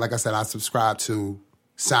 like I said, I subscribe to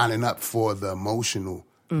signing up for the emotional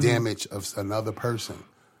damage of another person.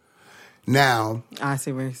 Now, I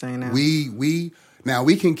see what you're saying now.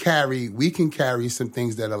 We can carry some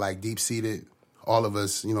things that are like deep seated, all of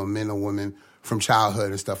us, you know, men or women, from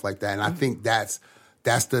childhood and stuff like that. And I think that's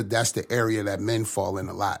the area that men fall in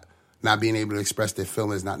a lot. Not being able to express their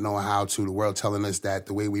feelings, not knowing how to. The world telling us that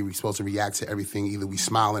the way we're supposed to react to everything, either we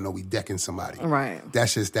smiling or we decking somebody. Right.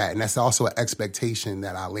 That's just that. And that's also an expectation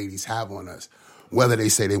that our ladies have on us, whether they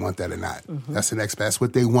say they want that or not. That's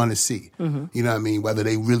what they want to see. You know what I mean? Whether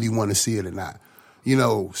they really want to see it or not. You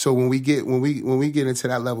know, so when we get into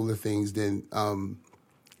that level of things, then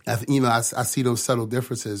I see those subtle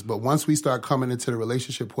differences. But once we start coming into the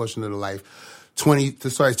relationship portion of the life,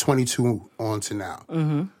 22 on to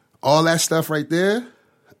now. All that stuff right there,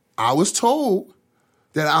 I was told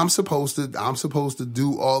that I'm supposed to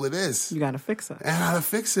do all of this. You gotta fix it. And I gotta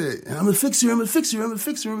fix it. And I'm gonna fix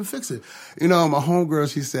it. You know, my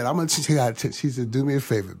homegirl, she said, do me a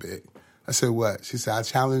favor, big. I said, what? She said, I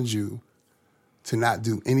challenge you to not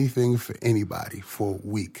do anything for anybody for a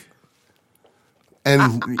week.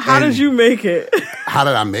 And how did you make it? How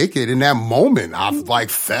did I make it? In that moment, I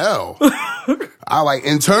like fell. I like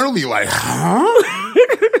internally like, huh?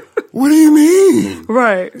 What do you mean?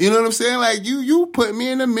 Right. You know what I'm saying? Like you put me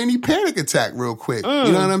in a mini panic attack real quick. You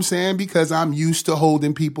know what I'm saying? Because I'm used to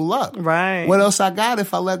holding people up. Right. What else I got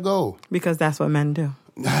if I let go? Because that's what men do.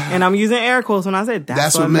 And I'm using air quotes when I say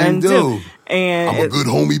that's what men do. And I'm a good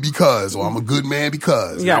homie because, or I'm a good man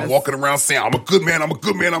because. Yes. I'm walking around saying, I'm a good man, I'm a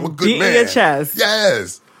good man, I'm a good man. Beating your chest.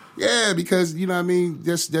 Yes. Yeah, because you know what I mean.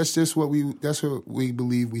 That's just what we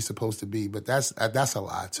believe we're supposed to be. But that's a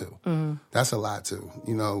lie too. That's a lie too.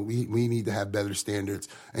 You know, we need to have better standards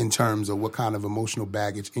in terms of what kind of emotional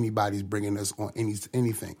baggage anybody's bringing us on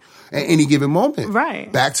anything at any given moment.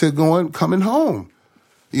 Right. Back to coming home.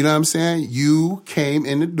 You know what I'm saying? You came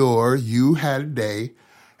in the door. You had a day,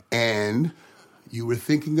 and you were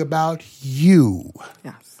thinking about you.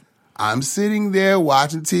 Yes. I'm sitting there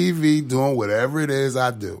watching TV, doing whatever it is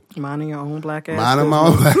I do. Minding your own black ass Minding my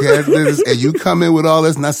own black ass business. And you come in with all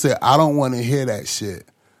this, and I said, I don't want to hear that shit.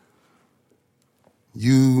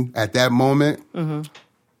 You, at that moment,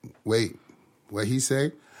 wait, what he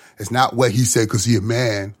say? It's not what he said because he a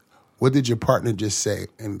man. What did your partner just say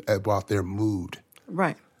about their mood?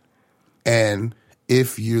 Right. And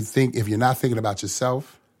if you're not thinking about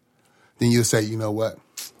yourself, then you'll say, you know what?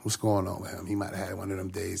 What's going on with him? He might have had one of them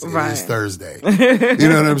days. Right. It is Thursday. You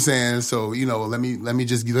know what I'm saying? So, you know,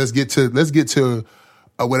 let's get to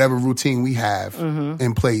whatever routine we have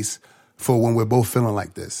in place for when we're both feeling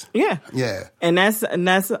like this. Yeah. Yeah. And that's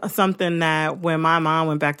something that when my mom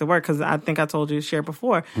went back to work, because I think I told you to share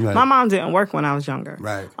before, right. My mom didn't work when I was younger.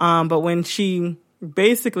 Right. But when she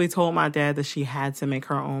basically told my dad that she had to make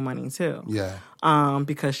her own money too. Yeah.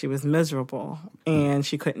 Because she was miserable and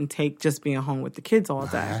she couldn't take just being home with the kids all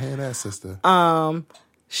day. I hear that, sister.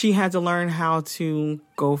 She had to learn how to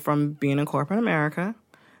go from being in corporate America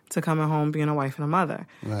to coming home being a wife and a mother.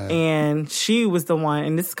 Right. And she was the one,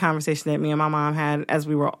 and this is a conversation that me and my mom had as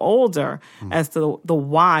we were older as to the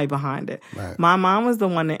why behind it. Right. My mom was the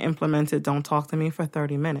one that implemented don't talk to me for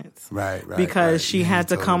 30 minutes. Right. Because she had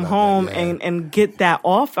to come home and get that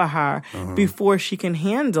off of her before she can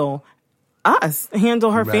handle us,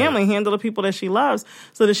 handle her family, handle the people that she loves,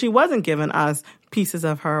 so that she wasn't giving us pieces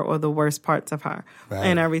of her or the worst parts of her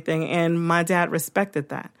and everything. And my dad respected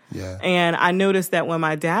that. Yeah. And I noticed that when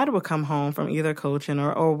my dad would come home from either coaching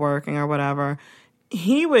or working or whatever,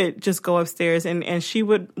 he would just go upstairs and she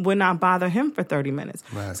would not bother him for 30 minutes.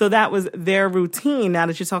 Right. So that was their routine. Now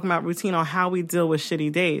that you're talking about routine on how we deal with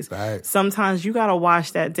shitty days. Right. Sometimes you got to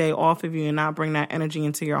wash that day off of you and not bring that energy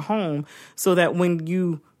into your home so that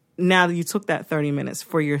now that you took that 30 minutes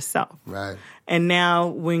for yourself. Right. And now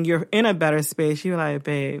when you're in a better space, you're like,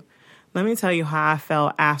 babe, let me tell you how I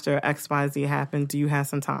felt after XYZ happened. Do you have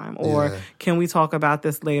some time? Or can we talk about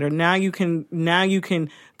this later? Now you can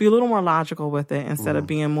be a little more logical with it instead of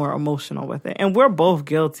being more emotional with it. And we're both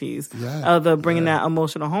guilties of bringing that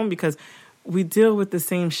emotional home because we deal with the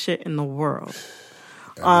same shit in the world.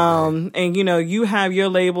 And you have your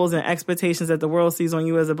labels and expectations that the world sees on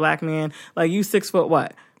you as a black man. Like you 6 foot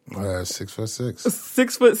what? 6'6".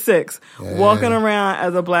 6'6", walking around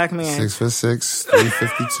as a black man. 6'6",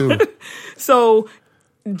 352. So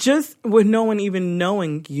just with no one even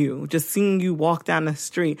knowing you, just seeing you walk down the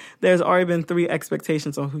street, there's already been 3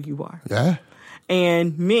 expectations on who you are. Yeah.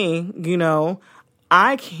 And me,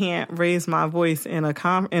 I can't raise my voice in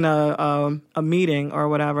a meeting or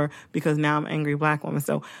whatever because now I'm an angry black woman.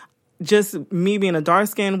 So just me being a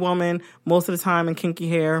dark-skinned woman, most of the time in kinky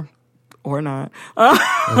hair, or not.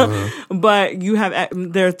 But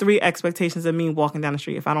there are 3 expectations of me walking down the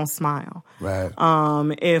street. If I don't smile. Right.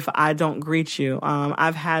 If I don't greet you.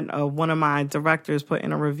 I've had one of my directors put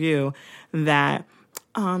in a review that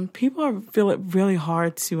people feel it really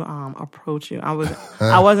hard to approach you.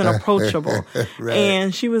 I wasn't approachable. Right.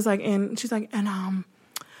 And she's like,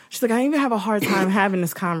 I even have a hard time having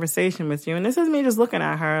this conversation with you. And this is me just looking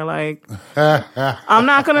at her like, I'm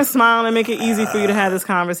not going to smile and make it easy for you to have this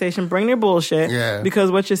conversation. Bring your bullshit. Yeah.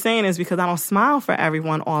 Because what you're saying is because I don't smile for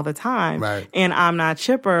everyone all the time. Right. And I'm not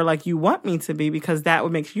chipper like you want me to be because that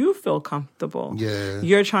would make you feel comfortable. Yeah.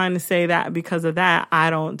 You're trying to say that because of that, I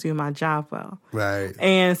don't do my job well. Right.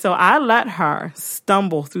 And so I let her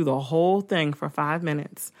stumble through the whole thing for 5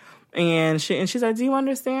 minutes. And she's like, do you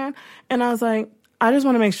understand? And I was like, I just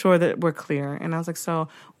want to make sure that we're clear. And I was like, so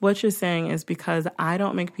what you're saying is because I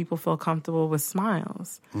don't make people feel comfortable with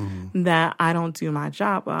smiles, that I don't do my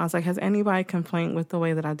job. Well, I was like, has anybody complained with the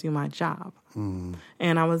way that I do my job? And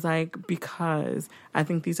I was like, because I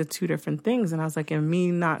think these are 2 different things. And I was like, and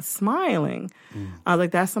me not smiling, I was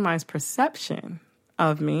like, that's somebody's perception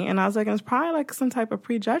of me. And I was like, and it's probably like some type of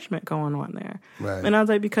prejudgment going on there. Right. And I was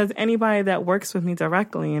like, because anybody that works with me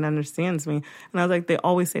directly and understands me, and I was like, they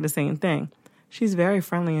always say the same thing. She's very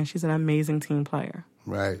friendly and she's an amazing team player.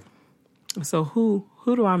 Right. So who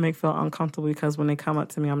do I make feel uncomfortable because when they come up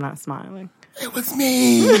to me, I'm not smiling? It was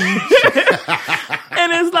me. And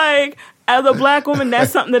it's like, as a black woman,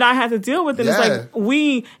 that's something that I have to deal with. And it's like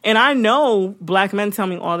and I know black men tell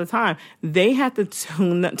me all the time, they have to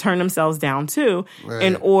turn themselves down too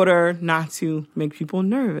in order not to make people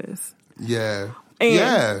nervous. Yeah.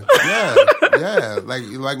 And Yeah.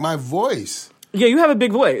 Like my voice. Yeah, you have a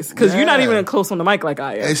big voice because you're not even close on the mic like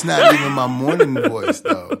I am. It's not even my morning voice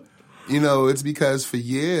though. It's because for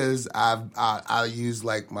years I used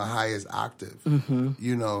like my highest octave. And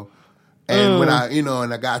when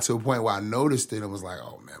I got to a point where I noticed it, I was like,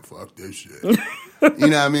 oh man, fuck this shit. You know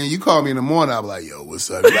what I mean? You call me in the morning, I'll be like, yo, what's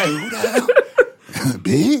up? Like, who the hell?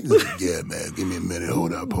 Big? Yeah, man, give me a minute.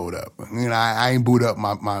 Hold up. I ain't boot up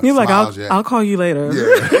my You're smiles like, yet. I'll call you later.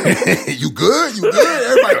 Yeah. You good?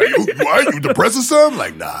 Everybody like, what? You depressed or something?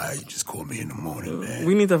 Like, nah, you just call me in the morning, man.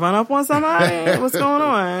 We need to run up on somebody? What's going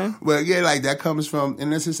on? But yeah, like that comes from,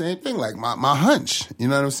 and it's the same thing, like my hunch. You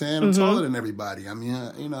know what I'm saying? I'm taller than everybody. I mean,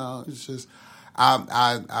 it's just,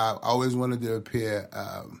 I always wanted to appear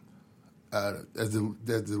as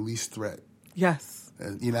the least threat. Yes.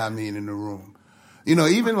 You know what I mean, in the room.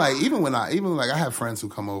 Even when I have friends who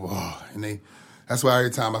come over, and that's why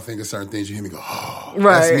every time I think of certain things, you hear me go,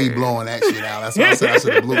 that's me blowing that shit out. That's why I said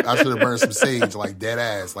I should have burned some sage, like dead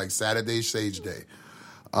ass, like Saturday Sage Day.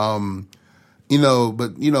 But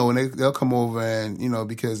when they'll come over and,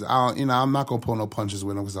 because I'm not going to pull no punches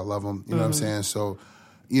with them because I love them, you know what I'm saying? So,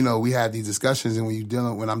 we have these discussions, and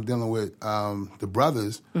when I'm dealing with the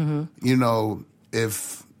brothers,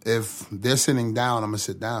 if they're sitting down, I'm going to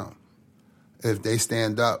sit down. If they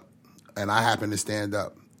stand up and I happen to stand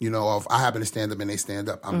up, or if I happen to stand up and they stand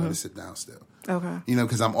up, I'm going to sit down still. Okay.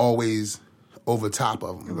 Because I'm always over top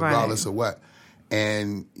of them, regardless of what.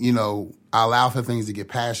 And, I allow for things to get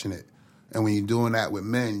passionate. And when you're doing that with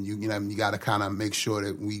men, you got to kind of make sure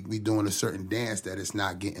that we doing a certain dance that it's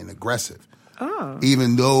not getting aggressive. Oh.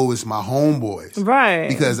 Even though it's my homeboys. Right.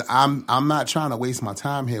 Because I'm not trying to waste my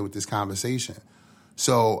time here with this conversation.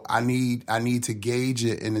 So I need to gauge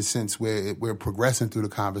it in a sense where we're progressing through the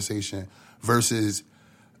conversation versus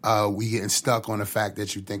we getting stuck on the fact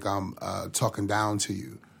that you think I'm talking down to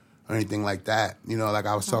you or anything like that. You know, like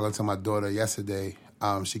I was talking to my daughter yesterday.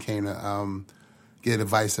 She came to get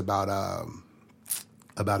advice about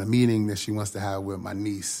a meeting that she wants to have with my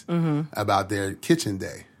niece about their kitchen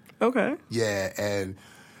day. Okay. Yeah, and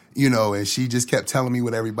you know, and she just kept telling me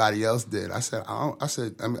what everybody else did. I said,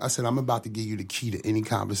 I'm about to give you the key to any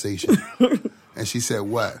conversation. And she said,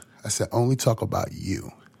 what? I said, only talk about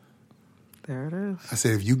you. There it is. I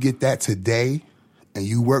said, if you get that today and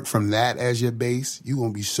you work from that as your base, you're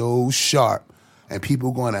going to be so sharp. And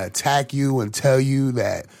people going to attack you and tell you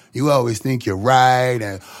that you always think you're right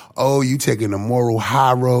and, oh, you taking the moral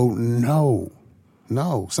high road. No.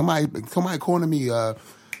 Somebody calling me,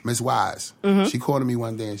 Miss Wise. She called me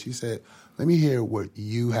one day and she said, let me hear what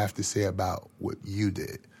you have to say about what you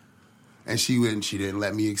did. And she didn't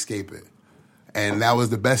let me escape it. And that was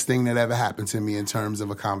the best thing that ever happened to me in terms of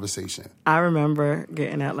a conversation. I remember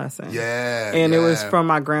getting that lesson. Yeah. And it was from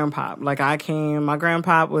my grandpa. Like my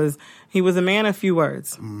grandpa he was a man of few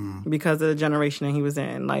words because of the generation that he was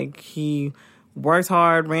in. Like he worked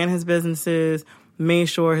hard, ran his businesses, made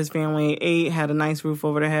sure his family ate, had a nice roof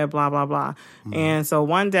over their head, blah, blah, blah. And so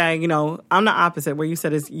one day, you know, I'm the opposite, where you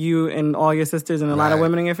said it's you and all your sisters and a lot of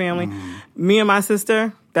women in your family. Me and my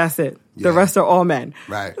sister, that's it. Yeah. The rest are all men.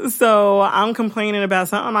 Right. So I'm complaining about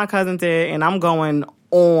something my cousin did, and I'm going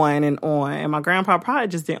on and on. And my grandpa probably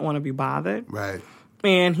just didn't want to be bothered. Right.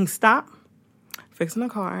 And he stopped fixing the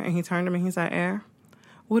car, and he turned to me, he's like, Air,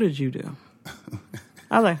 what did you do?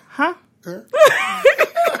 I was like, huh?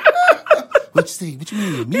 What you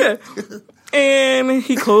mean? Yeah. And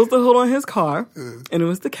he closed the hood on his car, and it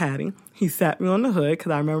was the caddy. He sat me on the hood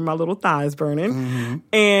because I remember my little thighs burning.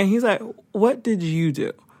 And he's like, what did you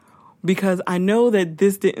do? Because I know that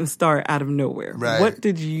this didn't start out of nowhere. Right. What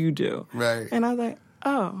did you do? Right. And I was like,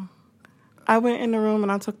 oh, I went in the room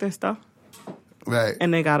and I took their stuff. Right.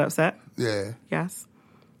 And they got upset. Yeah. Yes.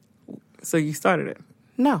 So you started it.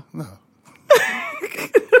 No.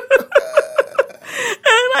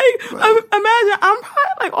 Imagine, I'm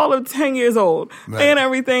probably like all of 10 years old and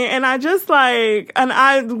everything. And I just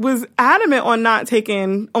I was adamant on not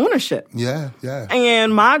taking ownership. Yeah.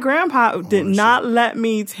 And my grandpa did not let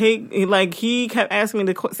me take, he kept asking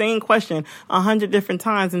me the same question 100 different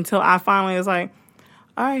times until I finally was like,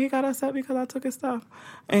 all right, he got upset because I took his stuff.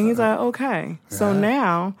 And he's like, okay. So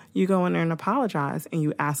now you go in there and apologize and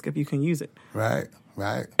you ask if you can use it. Right.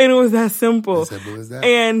 And it was that simple. As simple as that.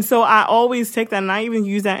 And so I always take that, and I even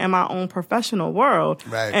use that in my own professional world.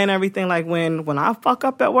 Right. And everything. Like when I fuck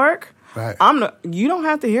up at work, right. You don't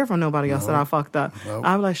have to hear from nobody else that I fucked up. Nope.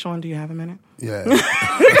 I'm like, Sean, do you have a minute? Yeah.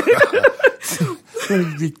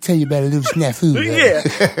 Let me tell you about a little snafu. Yeah.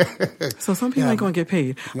 So some people ain't going to get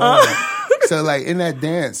paid. So, like, in that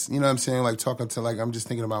dance, you know what I'm saying? Like, talking to, like, I'm just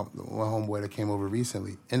thinking about one homeboy that came over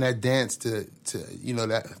recently. In that dance to you know,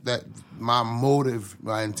 that my motive,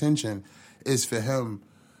 my intention is for him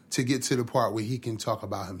to get to the part where he can talk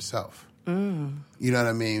about himself. You know what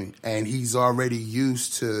I mean? And he's already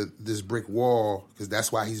used to this brick wall because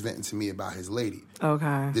that's why he's venting to me about his lady.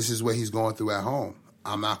 Okay. This is what he's going through at home.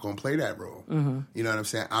 I'm not going to play that role. You know what I'm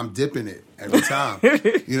saying? I'm dipping it every time.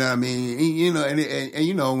 You know what I mean? You know, and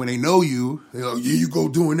you know, when they know you, they're like, yeah, you go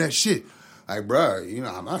doing that shit. Like, bruh, you know,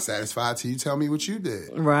 I'm not satisfied till you tell me what you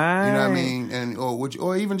did. Right. You know what I mean? And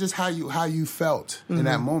or even just how you felt in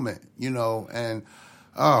that moment, you know, and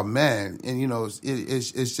oh man, and you know,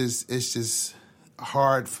 it's just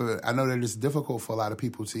hard I know that it's difficult for a lot of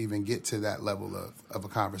people to even get to that level of a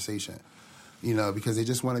conversation. You know, because they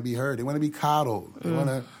just want to be heard. They want to be coddled.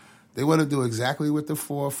 They want to do exactly what the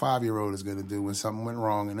 4 or 5-year-old is going to do when something went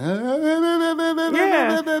wrong, and they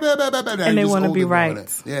want to be right.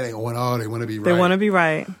 Yeah, they want to be right. They want to be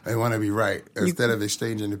right. They want to be right instead of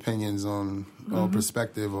exchanging opinions on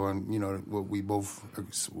perspective on, you know, what we both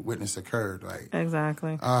witnessed occurred. Like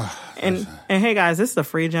exactly. And hey guys, this is a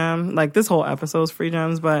free gem. Like this whole episode is free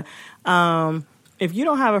gems, but if you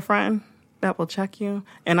don't have a friend that will check you.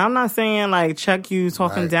 And I'm not saying like check you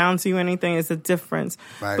talking down to you or anything. It's a difference.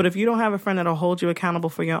 Right. But if you don't have a friend that'll hold you accountable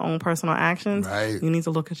for your own personal actions, you need to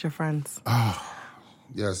look at your friends. Oh,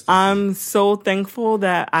 yes. I'm so thankful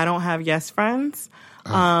that I don't have yes friends.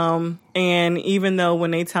 And even though when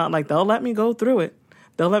they tell, like, they'll let me go through it.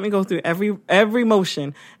 They'll let me go through every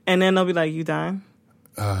motion. And then they'll be like, you done?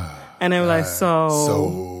 And they're like,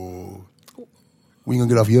 so we gonna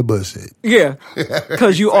get off your bullshit. Yeah,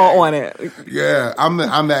 because you are on it. Yeah, I'm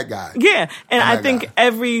that guy. Yeah, and I think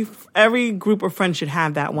every group of friends should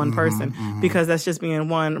have that one person because that's just being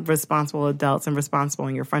one responsible adults and responsible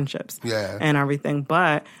in your friendships. Yeah, and everything.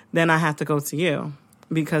 But then I have to go to you.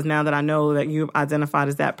 because now that I know that you've identified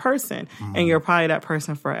as that person, and you're probably that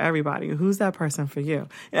person for everybody. Who's that person for you?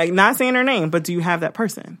 Like, not saying their name, but do you have that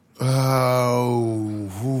person? Oh,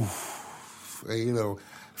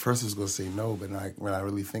 first I was going to say no, but when I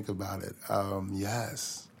really think about it,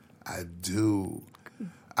 yes, I do.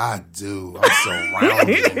 I'm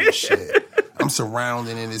surrounded in this shit. I'm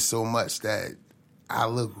surrounded in it so much that I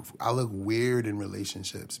look weird in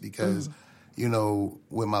relationships because,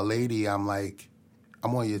 with my lady, I'm like,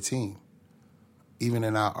 I'm on your team. Even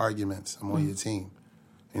in our arguments, I'm on your team.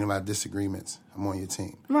 And in my disagreements, I'm on your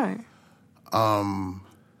team. Right.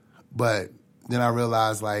 But then I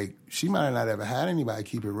realized, like, she might not ever had anybody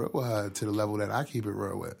keep it real with her to the level that I keep it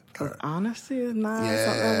real with her. Because honesty is not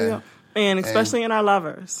something and especially in our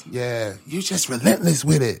lovers. Yeah, you're just relentless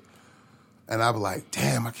with it. And I be like,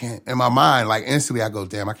 damn, I can't. In my mind, like, instantly I go,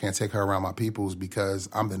 damn, I can't take her around my peoples because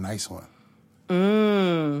I'm the nice one.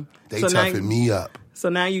 They toughen me up. So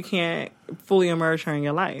now you can't fully immerse her in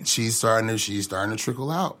your life. She's starting to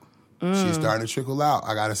trickle out. She's starting to trickle out.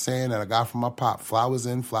 I got a saying that I got from my pop: flowers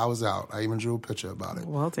in, flowers out. I even drew a picture about it.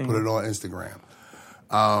 Well, damn. Put it on Instagram.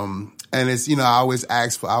 And it's, I always I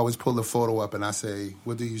always pull the photo up and I say,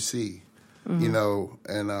 what do you see?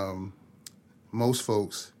 And most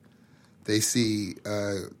folks, they see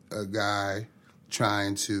a guy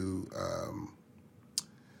trying to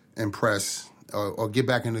impress or get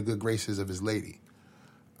back in the good graces of his lady.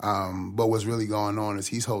 But what's really going on is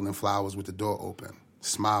he's holding flowers with the door open,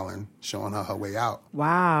 smiling, showing her way out.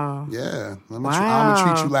 Wow. Yeah. I'm going to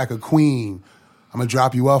treat you like a queen. I'm going to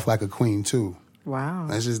drop you off like a queen, too. Wow.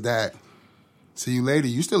 That's just that. See you later.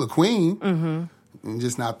 You still a queen. And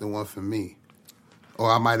just not the one for me. Or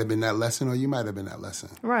I might have been that lesson, or you might have been that lesson.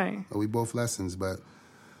 Right. Or we both lessons, but,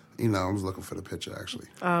 I was looking for the picture, actually.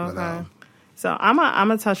 Oh, okay. But, so I'm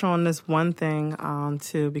gonna touch on this one thing,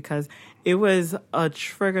 too, because it was a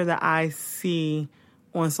trigger that I see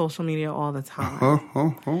on social media all the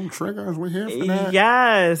time. Triggers, we're here for that.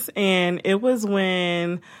 Yes, and it was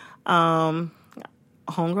when my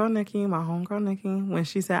homegirl Nikki, when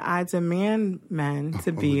she said, "I demand men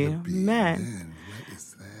to be men." What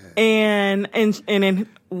is that? And then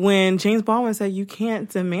when James Baldwin said, "You can't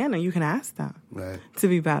demand them, you can ask them to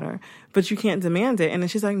be better, but you can't demand it." And then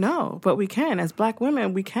she's like, "No, but we can. As Black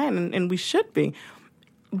women, we can, and we should be."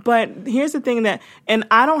 But here's the thing and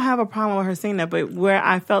I don't have a problem with her saying that, but where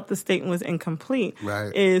I felt the statement was incomplete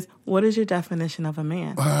is, what is your definition of a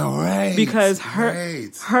man? Right. Because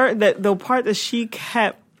the part that she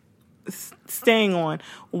kept staying on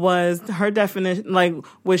was her definition, like,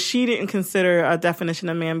 what she didn't consider a definition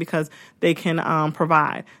of man because they can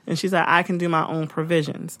provide. And she's like, I can do my own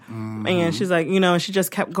provisions. And she's like, and she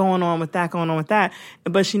just kept going on with that.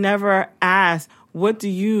 But she never asked, what do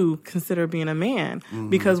you consider being a man?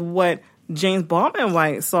 Because what James Baldwin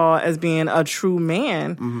White saw as being a true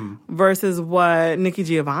man versus what Nikki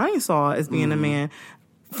Giovanni saw as being a man,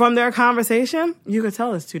 from their conversation, you could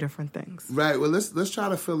tell it's two different things. Right. Well, let's try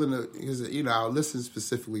to fill in because I'll listen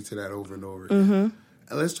specifically to that over and over again.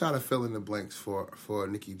 And let's try to fill in the blanks for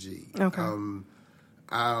Nikki G. Okay.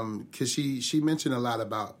 Because she mentioned a lot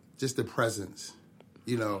about just the presence.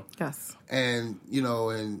 Yes. And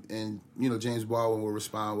James Baldwin will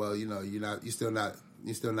respond, well, you're still not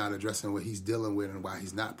addressing what he's dealing with and why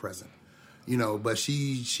he's not present. But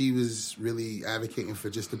she was really advocating for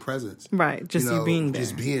just the presence. Right, just you being there.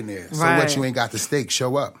 Just being there. So right. what, you ain't got the steak,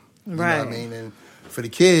 show up. You know what I mean? And for the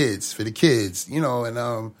kids, and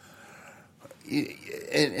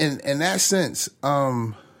in that sense,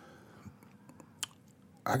 I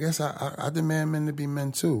guess I demand men to be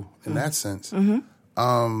men too, in that sense.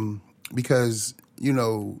 Because,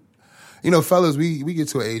 fellas, we get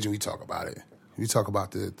to an age and we talk about it. We talk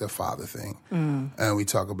about the father thing. And we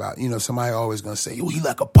talk about, somebody always going to say, he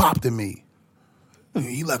like a pop to me.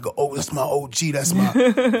 He like that's my OG. That's my,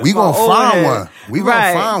 we going to find one. We going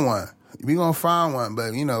to find one. We going to find one.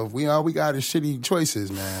 But, all we got is shitty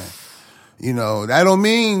choices, man. That don't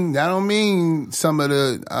mean some of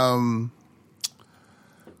the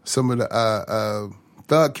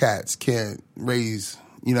thug cats can't raise,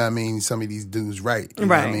 some of these dudes right. You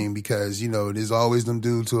know what I mean? Because, there's always them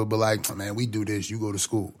dudes who will be like, oh, man, we do this, you go to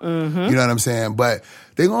school. You know what I'm saying? But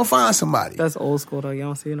they going to find somebody. That's old school, though. You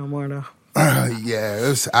don't see it no more, though.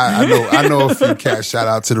 Yeah, I know a few cats. Shout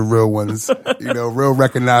out to the real ones. Real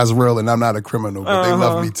recognize real, and I'm not a criminal, but they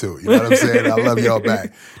love me too. You know what I'm saying? I love y'all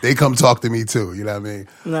back. They come talk to me too. You know what I mean?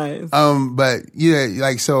 Nice. But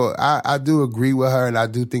yeah, so I do agree with her, and I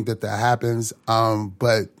do think that happens.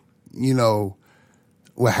 But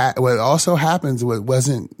what also happens, what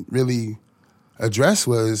wasn't really addressed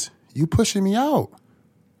was you pushing me out.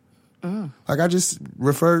 Like I just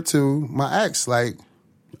referred to my ex. Like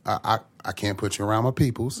I can't put you around my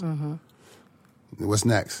peoples. What's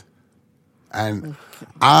next? And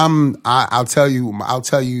I'll tell you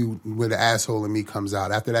where the asshole in me comes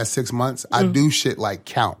out. After that 6 months, I do shit like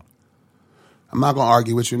count. I'm not gonna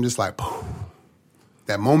argue with you. I'm just like, poof.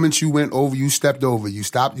 That moment you went over, you stepped over. You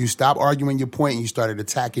stopped arguing your point and you started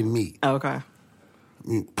attacking me. Okay.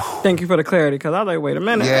 Thank you for the clarity, because I was like, wait a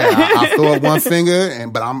minute. Yeah, I throw up one finger,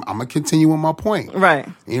 but I'm gonna continue with my point. Right.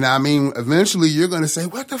 You know what I mean? Eventually, you're gonna say,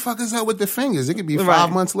 "What the fuck is up with the fingers?" It could be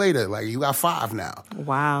 5 months later. Like you got 5 now.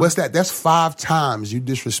 Wow. What's that? That's 5 times you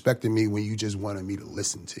disrespected me when you just wanted me to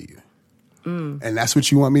listen to you. And that's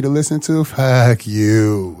what you want me to listen to? Fuck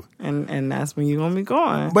you. And that's when you're gonna be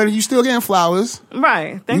gone. But you still getting flowers.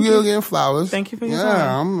 Right. Thank you. You still getting flowers. Thank you for your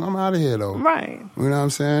time. time. I'm out of here though. Right. You know what I'm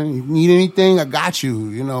saying? You need anything, I got you,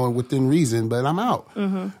 within reason, but I'm out. You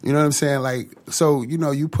know what I'm saying? Like, so, you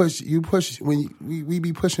push when we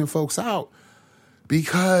be pushing folks out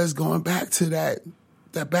because going back to that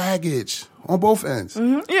baggage on both ends.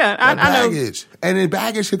 Yeah, I know. Baggage. And then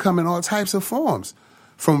baggage could come in all types of forms.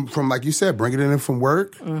 From like you said, bringing it in from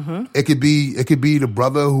work. It could be the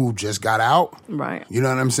brother who just got out. Right. You know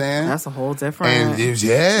what I'm saying? That's a whole different. And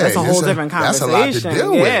that's a whole different conversation. That's a lot to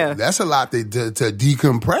deal with. That's a lot to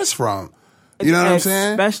decompress from. You know what I'm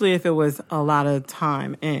saying? Especially if it was a lot of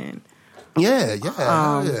time in. Yeah.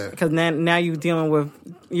 Because now you're dealing with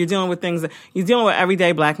things you're dealing with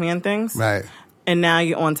everyday black man things. Right. And now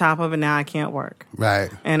you're on top of it. Now I can't work. Right.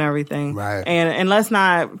 And everything. Right. And let's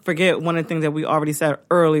not forget one of the things that we already said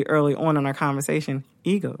early on in our conversation: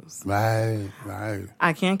 egos. Right.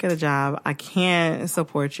 I can't get a job. I can't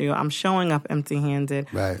support you. I'm showing up empty-handed.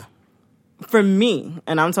 Right. For me,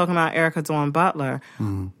 and I'm talking about Erica Dawn Butler,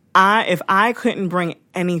 if I couldn't bring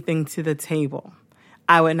anything to the table,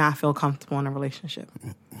 I would not feel comfortable in a relationship.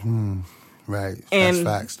 Right. That's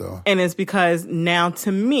facts, though. And it's because now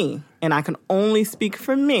to me, and I can only speak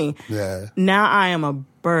for me, now I am a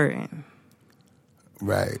burden.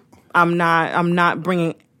 Right. I'm not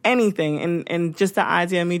bringing anything. And just the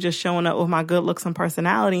idea of me just showing up with my good looks and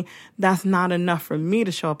personality, that's not enough for me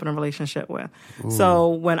to show up in a relationship with. Ooh. So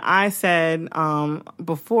when I said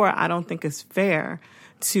before, I don't think it's fair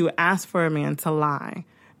to ask for a man to lie.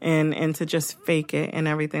 And to just fake it and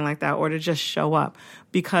everything like that, or to just show up.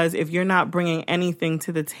 Because if you're not bringing anything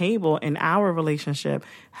to the table in our relationship,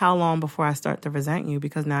 how long before I start to resent you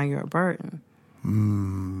because now you're a burden?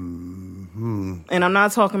 And I'm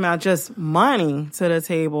not talking about just money to the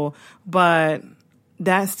table, but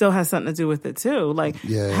that still has something to do with it too. Like,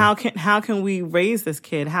 how can we raise this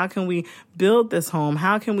kid? How can we build this home?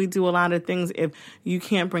 How can we do a lot of things if you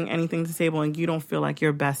can't bring anything to the table and you don't feel like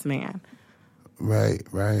your best man? Right.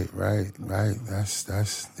 That's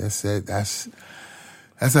it. That's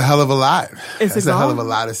a hell of a lot. That's a hell of a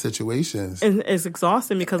lot of situations. It's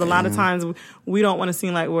exhausting because a lot of times we don't want to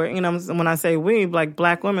seem like we're, when I say we, like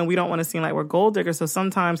black women, we don't want to seem like we're gold diggers. So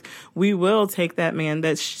sometimes we will take that man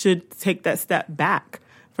that should take that step back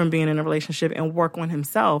from being in a relationship and work on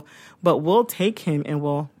himself. But we'll take him and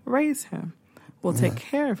we'll raise him. We'll take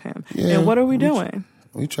care of him. Yeah. And what are we doing?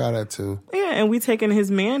 We try that too. Yeah, and we taking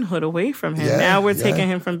his manhood away from him. Now we're taking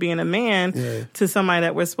him from being a man to somebody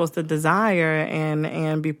that we're supposed to desire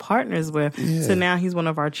and be partners with. Yeah. So now he's one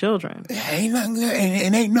of our children. Ain't nothing good,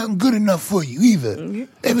 and ain't nothing good enough for you either. Mm-hmm.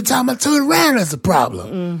 Every time I turn around, that's a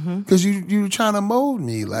problem. Because you trying to mold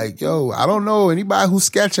me. Like, yo, I don't know anybody who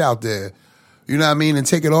sketch out there. You know what I mean? And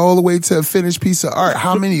take it all the way to a finished piece of art.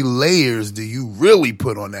 How many layers do you really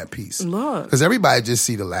put on that piece? Look. Because everybody just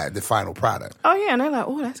see the final product. Oh, yeah. And they're like,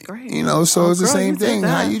 oh, that's great. So it's the same thing.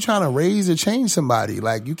 How you trying to raise or change somebody?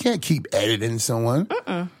 Like, you can't keep editing someone.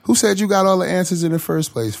 Who said you got all the answers in the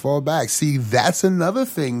first place? Fall back. See, that's another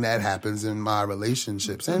thing that happens in my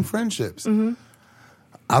relationships and friendships.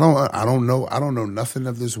 I don't know nothing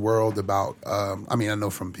of this world about, I know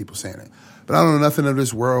from people saying it. But I don't know nothing of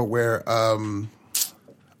this world where I'm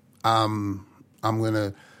going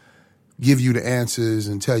to give you the answers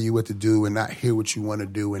and tell you what to do and not hear what you want to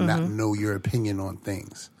do and not know your opinion on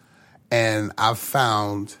things. And I've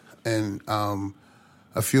found in a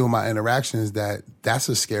few of my interactions that that's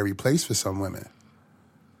a scary place for some women.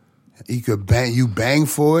 You bang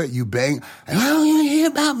for it, I don't want to hear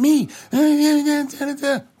about me.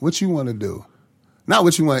 What you want to do? Not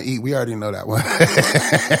what you want to eat. We already know that one.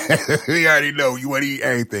 We already know you want to eat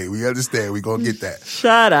everything. We understand. We going to get that.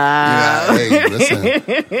 Shut up. Hey,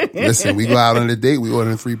 listen. We go out on a date. We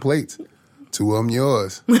order 3 plates. 2 of them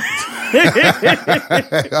yours. My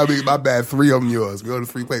bad. 3 of them yours. We order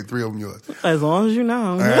 3 plates. 3 of them yours. As long as you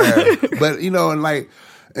know. But,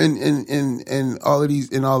 in all of these,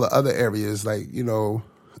 in all the other areas, like, you know,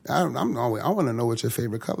 I want to know what your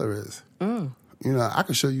favorite color is. You know, I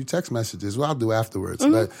can show you text messages. Well, I'll do afterwards.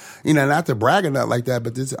 But, you know, not to brag or not like that,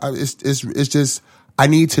 but it's just, I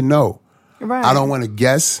need to know. Right. I don't want to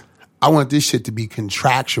guess. I want this shit to be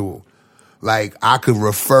contractual. Like, I could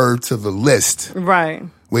refer to the list. Right.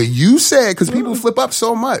 Where you said, because people flip up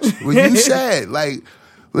so much. Where you said, like,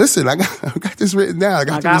 listen, I got this written down.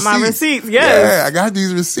 I got my receipts. Yes. Yeah, I got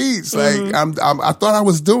these receipts. Like, I thought I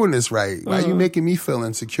was doing this right. Why you making me feel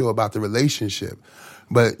insecure about the relationship?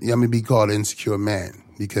 But I'm gonna be called an insecure man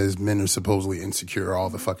because men are supposedly insecure all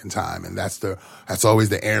the fucking time, and that's always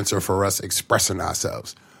the answer for us expressing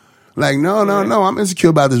ourselves. Like, no, I'm insecure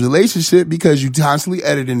about this relationship because you constantly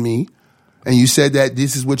editing me, and you said that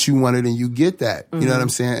this is what you wanted, and you get that. You know what I'm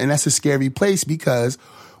saying? And that's a scary place because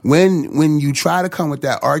when you try to come with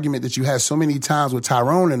that argument that you had so many times with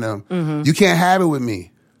Tyrone and them, you can't have it with me.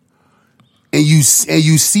 And you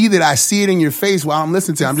see that I see it in your face while I'm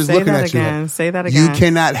listening to it. I'm just looking at you. Say that again. You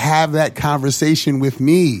cannot have that conversation with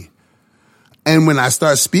me. And when I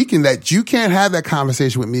start speaking that, you can't have that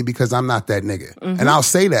conversation with me because I'm not that nigga. And I'll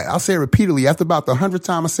say that. I'll say it repeatedly. After about the 100th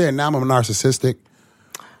time I say it, now I'm a narcissistic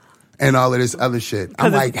and all of this other shit.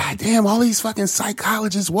 I'm like, God damn, all these fucking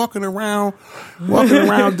psychologists walking around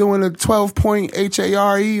doing a 12-point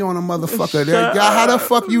HARE on a motherfucker. Y'all, how the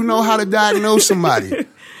fuck you know how to diagnose somebody?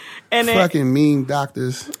 And fucking mean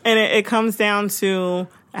doctors. And it comes down to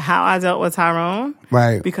how I dealt with Tyrone.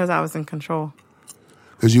 Right. Because I was in control.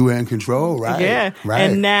 Because you were in control, right? Yeah. Right.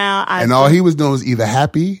 And now And all he was doing was either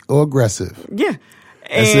happy or aggressive. Yeah.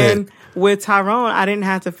 And with Tyrone, I didn't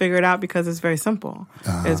have to figure it out because it's very simple.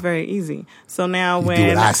 It's very easy. So now when do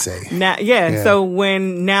what I say. So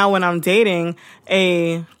when I'm dating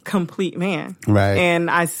a complete man. Right. And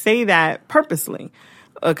I say that purposely.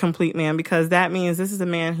 A complete man, because that means this is a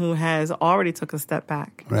man who has already took a step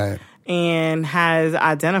back. Right. And has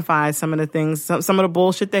identified some of the things, some of the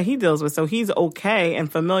bullshit that he deals with. So he's okay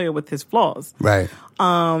and familiar with his flaws. Right.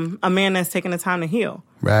 A man that's taking the time to heal.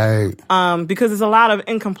 Right. Because there's a lot of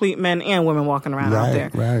incomplete men and women walking around out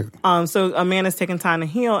there. Right. So a man is taking time to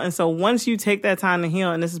heal. And so once you take that time to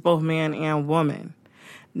heal, and this is both man and woman,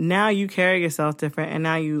 now you carry yourself different, and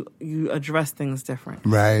now you address things different.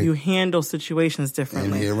 Right. You handle situations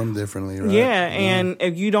differently. And hear them differently, right? Yeah, and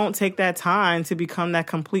if you don't take that time to become that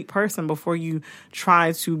complete person before you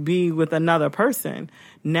try to be with another person,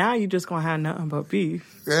 now you're just going to have nothing but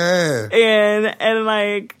beef. Yeah. And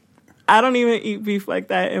like, I don't even eat beef like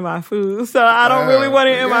that in my food, so I don't really want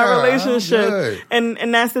it in my relationship.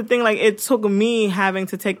 And that's the thing. Like, it took me having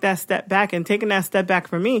to take that step back, and taking that step back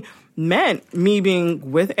for me meant me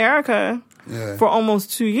being with Erica for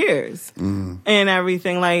almost 2 years and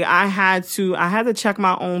everything. Like, I had to check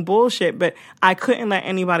my own bullshit, but I couldn't let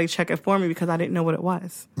anybody check it for me because I didn't know what it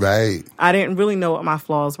was. Right. I didn't really know what my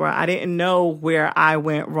flaws were. I didn't know where I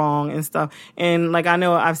went wrong and stuff. And like, I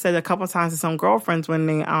know I've said a couple of times to some girlfriends when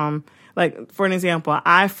they like, for an example,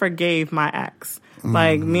 I forgave my ex.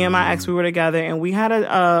 Like, me and my ex, we were together, and we had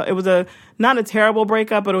it was not a terrible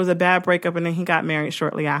breakup, but it was a bad breakup, and then he got married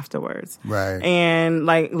shortly afterwards. Right. And,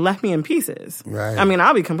 like, left me in pieces. Right. I mean,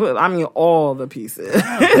 all the pieces.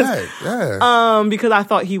 Right, yeah. Because I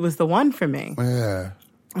thought he was the one for me. Yeah.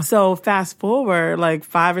 So, fast forward, like,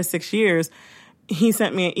 5 or 6 years, he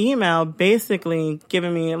sent me an email basically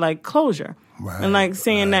giving me, like, closure. Right. And, like,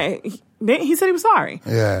 saying that... He said he was sorry.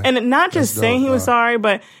 Yeah. And not just saying he was sorry,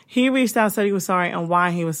 but he reached out, said he was sorry, and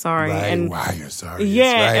why he was sorry. Right, and why you're sorry.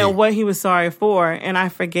 Yeah, and what he was sorry for. And I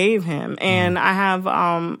forgave him. And I have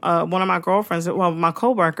one of my girlfriends, well, my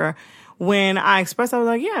coworker, when I expressed, I was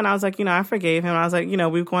like, yeah. And I was like, I forgave him. I was like,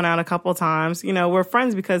 we've gone out a couple of times. We're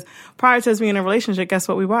friends because prior to us being in a relationship, guess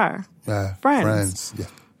what we were? Yeah. Friends. Yeah.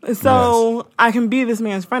 So I can be this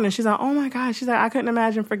man's friend. And she's like, oh my God. She's like, I couldn't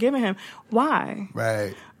imagine forgiving him. Why?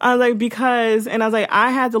 Right. I was like, because, and I was like, I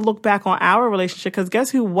had to look back on our relationship because guess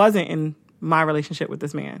who wasn't in my relationship with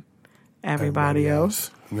this man? Everybody else.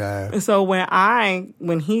 Yeah. So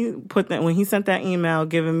when he sent that email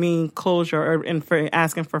giving me closure and for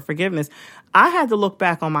asking for forgiveness, I had to look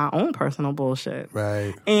back on my own personal bullshit.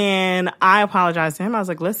 Right. And I apologized to him. I was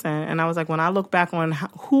like, listen, and I was like, when I look back on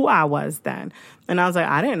who I was then, and I was like,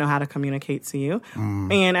 I didn't know how to communicate to you.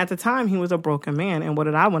 And at the time, he was a broken man. And what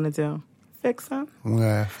did I want to do? Fix him.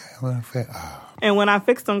 Yeah. And when I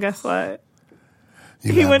fixed him, guess what?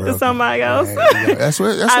 He went to somebody else. Right. That's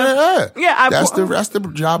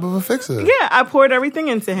the job of a fixer. Yeah, I poured everything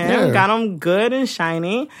into him, got him good and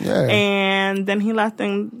shiny, and then he left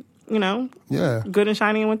him, good and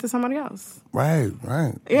shiny and went to somebody else. Right.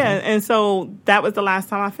 Yeah, and so that was the last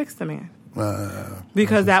time I fixed a man.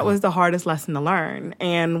 Because that was the hardest lesson to learn.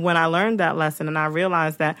 And when I learned that lesson and I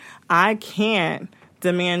realized that I can't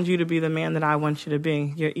demand you to be the man that I want you to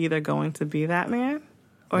be, you're either going to be that man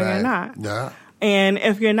or you're not. Yeah. And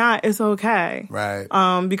if you're not, it's okay. Right.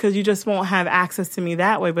 Because you just won't have access to me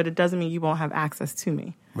that way, but it doesn't mean you won't have access to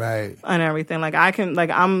me. Right. And everything. Like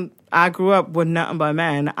I grew up with nothing but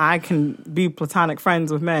men. I can be platonic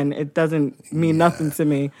friends with men. It doesn't mean nothing to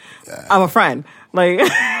me. Yeah. I'm a friend. Like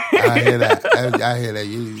I hear that. I hear that.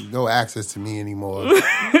 You no access to me anymore.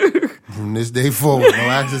 From this day forward, no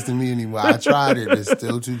access to me anymore. I tried it. It's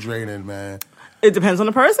still too draining, man. It depends on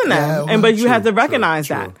the person now. Yeah, but you have to recognize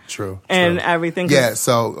that. True. And everything. Yeah,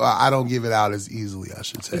 so I don't give it out as easily, I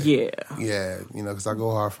should say. Yeah. Yeah, because I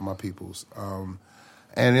go hard for my peoples.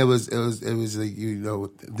 And it was like,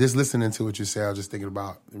 just listening to what you say, I was just thinking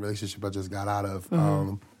about the relationship I just got out of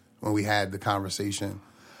when we had the conversation.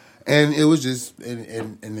 And it was just, and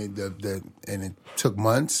it took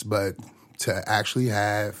months, but to actually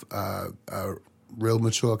have a real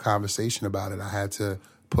mature conversation about it, I had to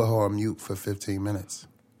put her on mute for 15 minutes.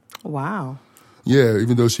 Wow. Yeah,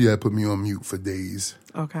 even though she had put me on mute for days.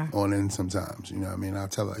 Okay. On end sometimes, you know what I mean? I'll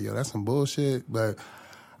tell her, that's some bullshit, but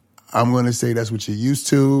I'm going to say that's what you're used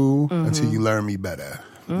to until you learn me better.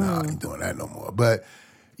 No, I ain't doing that no more. But,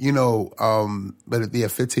 but if you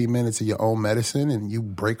have 15 minutes of your own medicine and you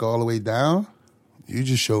break all the way down, you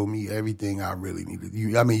just showed me everything I really needed.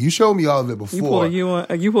 You showed me all of it before.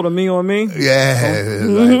 You pulled a me on me? Yeah.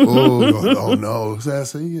 Like, oh, no.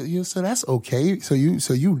 So that's okay. So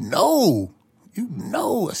you know.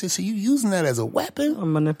 I said, so you using that as a weapon? A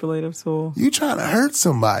manipulative tool. You trying to hurt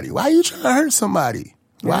somebody. Why are you trying to hurt somebody?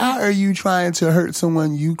 Why are you trying to hurt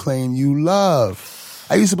someone you claim you love?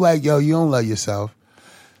 I used to be like, yo, you don't love yourself.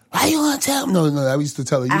 Why you want to tell me? No, I used to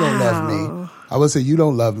tell her, you don't love me. I would say, you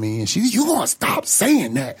don't love me. And you going to stop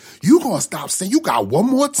saying that. You going to stop saying, you got one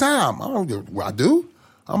more time. I do?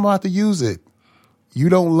 I'm about to use it. You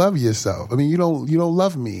don't love yourself. I mean, you don't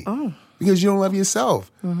love me. Oh. Because you don't love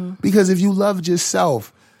yourself. Mm-hmm. Because if you loved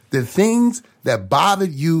yourself, the things that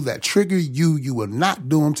bothered you, that triggered you, you would not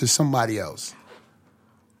do them to somebody else.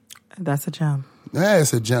 That's a gem. Yeah,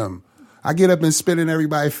 it's a gem. I get up and spit in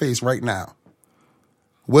everybody's face right now.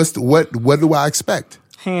 What do I expect?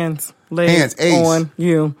 Hands, legs, Ace. On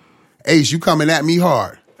you. Ace, you coming at me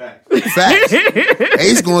hard. Facts.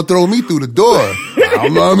 Ace gonna throw me through the door.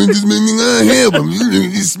 I'm just making here, but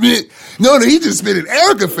you spit. No, he just spit in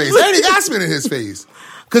Erica's face. I ain't got spit in his face.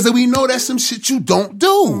 Because we know that's some shit you don't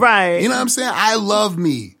do. Right. You know what I'm saying? I love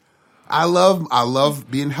me. I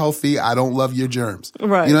love being healthy. I don't love your germs.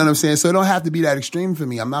 Right. You know what I'm saying? So it don't have to be that extreme for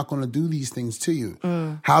me. I'm not going to do these things to you.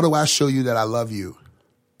 How do I show you that I love you?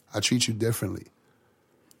 I treat you differently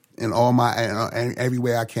in every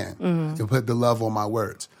way I can to put the love on my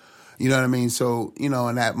words. You know what I mean? So, in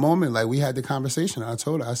that moment, like we had the conversation. I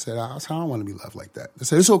told her, I said, I don't want to be loved like that. I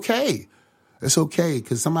said, it's okay. It's okay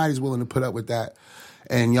because somebody's willing to put up with that.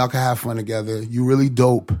 And y'all can have fun together. You really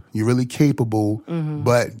dope. You're really capable.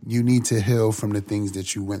 But you need to heal from the things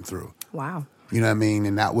that you went through. Wow. You know what I mean?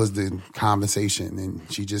 And that was the conversation. And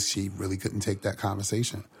she really couldn't take that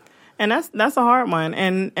conversation. And that's a hard one.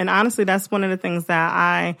 And honestly, that's one of the things that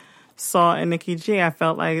I saw in Nikki G. I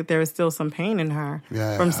felt like there was still some pain in her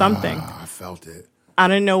from something. I felt it. I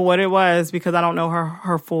didn't know what it was because I don't know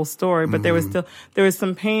her full story, but there was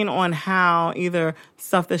some pain on how either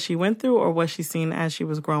stuff that she went through or what she seen as she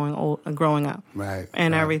was growing up, right,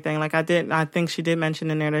 and everything. Like I think she did mention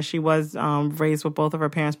in there that she was raised with both of her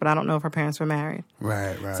parents, but I don't know if her parents were married.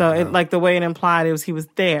 Right. So it, like the way it implied, it was he was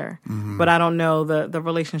there, but I don't know the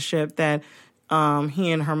relationship that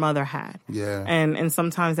he and her mother had. Yeah. And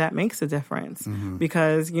sometimes that makes a difference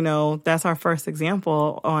because, that's our first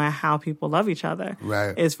example on how people love each other.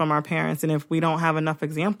 Right. Is from our parents. And if we don't have enough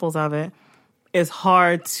examples of it, it's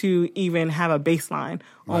hard to even have a baseline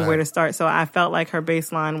on where to start. So I felt like her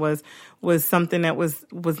baseline was something that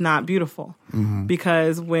was not beautiful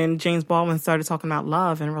because when James Baldwin started talking about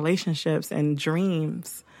love and relationships and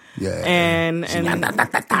dreams, and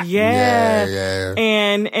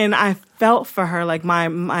I felt for her, like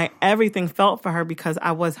my everything felt for her because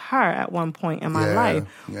I was her at one point in my life.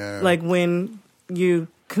 Like when you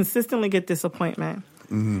consistently get disappointment,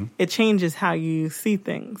 it changes how you see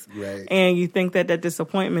things, and you think that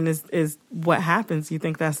disappointment is what happens. You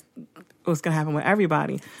think that's what's going to happen with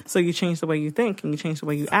everybody. So you change the way you think and you change the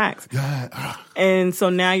way you act. And so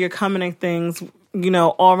now you're coming at things,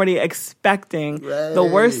 already expecting the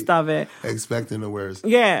worst of it. Expecting the worst.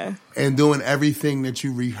 Yeah. And doing everything that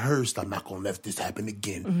you rehearsed. I'm not going to let this happen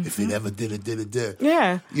again. If it ever did.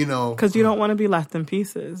 Yeah. Because you don't want to be left in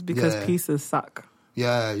pieces because pieces suck.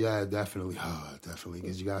 Yeah, definitely. Oh, definitely.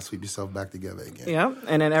 Because you got to sweep yourself back together again. Yep.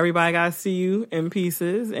 And then everybody got to see you in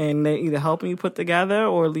pieces, and they're either helping you put together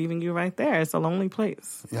or leaving you right there. It's a lonely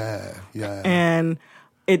place. Yeah. And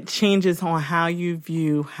it changes on how you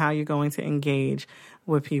view how you're going to engage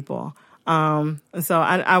with people. So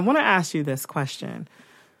I want to ask you this question.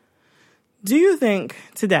 Do you think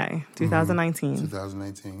today,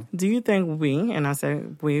 2019, do you think we, and I say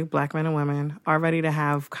we, black men and women, are ready to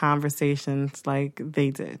have conversations like they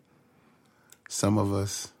did? Some of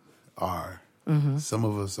us are. Some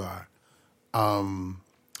of us are.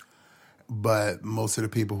 But most of the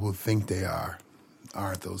people who think they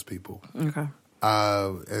aren't those people. Okay.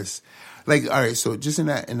 It's like, all right, so just in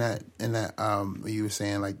that you were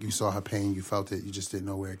saying, like, you saw her pain, you felt it, you just didn't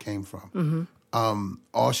know where it came from. When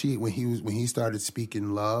he started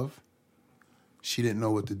speaking love, she didn't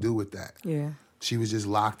know what to do with that. Yeah. She was just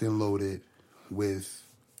locked and loaded with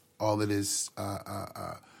all of this,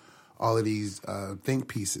 all of these think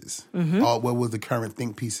pieces. What were the current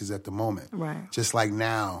think pieces at the moment? Right. Just like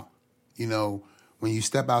now, you know, when you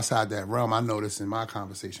step outside that realm, I notice in my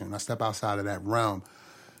conversation, when I step outside of that realm,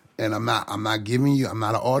 and I'm not an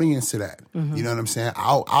audience to that. You know what I'm saying?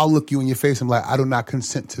 I'll look you in your face and be like, I do not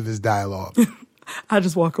consent to this dialogue. I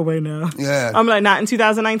just walk away now. Yeah. I'm like, not in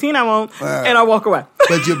 2019, I won't. And I walk away.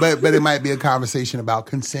 but it might be a conversation about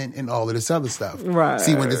consent and all of this other stuff. Right.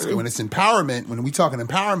 See, when it's empowerment, when we talking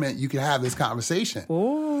empowerment, you can have this conversation.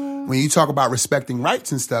 Ooh. When you talk about respecting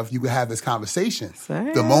rights and stuff, you can have this conversation.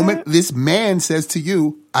 Say The moment this man says to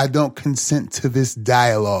you, I don't consent to this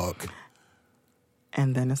dialogue.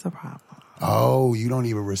 And then it's a problem. Oh, you don't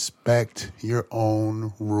even respect your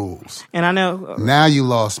own rules. And I know... Now you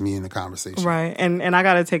lost me in the conversation. Right. And I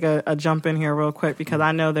got to take a jump in here real quick because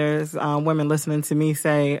I know there's women listening to me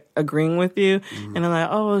say, agreeing with you. And they're like,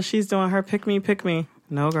 oh, she's doing her pick me.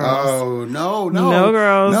 No, girls. Oh, no. No,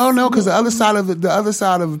 girls. No, because the other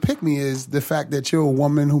side of a pick me is the fact that you're a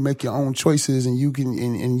woman who make your own choices and you can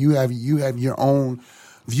and you have your own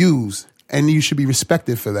views. And you should be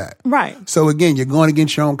respected for that. Right. So again, you're going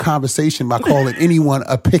against your own conversation by calling anyone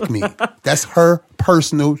a pick-me. That's her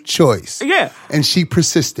personal choice. Yeah. And she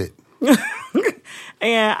persisted.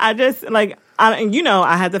 And I just, like, I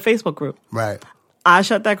had the Facebook group. Right. I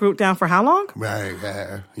shut that group down for how long? Right.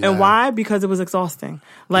 Yeah. And why? Because it was exhausting.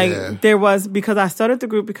 Like because I started the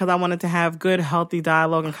group because I wanted to have good, healthy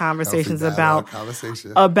dialogue and conversations about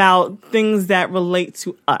things that relate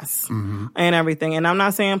to us and everything. And I'm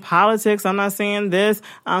not saying politics. I'm not saying this.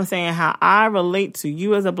 I'm saying how I relate to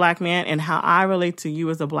you as a black man and how I relate to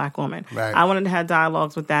you as a black woman. Right. I wanted to have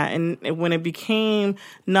dialogues with that. And when it became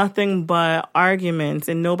nothing but arguments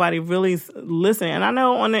and nobody really listening, and I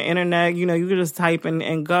know on the internet, you could just type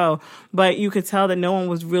and go, but you could tell that no one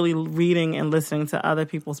was really reading and listening to other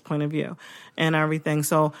people's point of view and everything.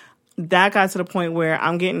 So that got to the point where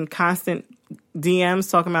I'm getting constant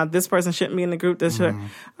DMs talking about this person shouldn't be in the group. I was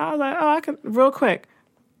like, I could real quick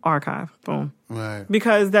archive, boom. Right.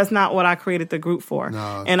 Because that's not what I created the group for.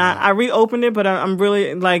 No, and I reopened it, but I'm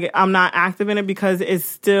really I'm not active in it because it's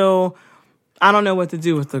still, I don't know what to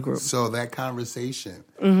do with the group. So that conversation,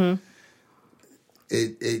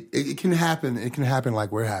 It can happen. It can happen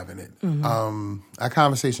like we're having it. That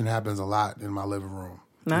conversation happens a lot in my living room.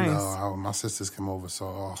 Nice. My sisters come over,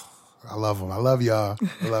 so I love them. I love y'all.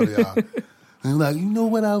 And like, you know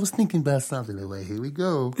what? I was thinking about something. They're like, here we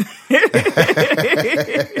go. But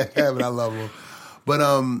I love them. But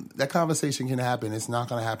that conversation can happen. It's not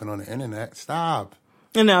going to happen on the internet. Stop.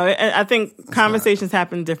 I think conversations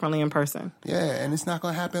happen differently in person. Yeah, and it's not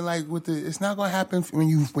going to happen it's not going to happen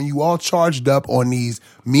when you all charged up on these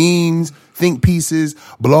memes, think pieces,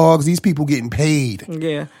 blogs. These people getting paid.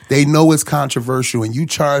 Yeah. They know it's controversial, and you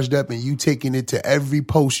charged up and you taking it to every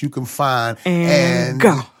post you can find and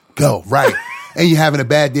go right. And you're having a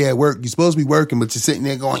bad day at work. You're supposed to be working, but you're sitting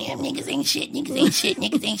there going, yeah, niggas ain't shit,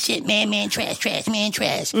 man, trash, man,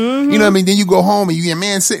 trash. You know what I mean? Then you go home and your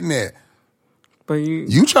man sitting there. But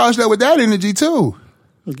you charged up with that energy too.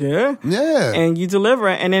 Yeah. Yeah. And you deliver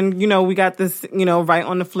it. And then, we got this, right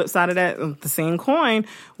on the flip side of that, the same coin,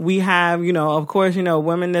 we have, of course,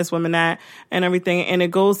 women this, women that, and everything. And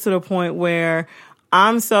it goes to the point where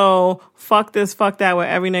I'm so fuck this, fuck that with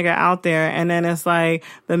every nigga out there. And then it's like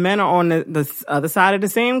the men are on the other side of the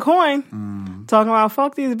same coin talking about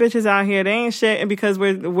fuck these bitches out here. They ain't shit. And because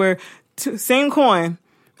we're same coin.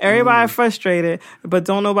 Everybody frustrated, but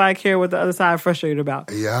don't nobody care what the other side is frustrated about.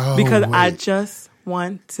 Because I just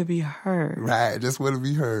want to be heard. Right, just want to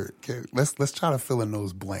be heard. Okay, let's try to fill in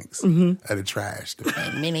those blanks of the trash.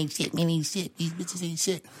 Men ain't shit. These bitches ain't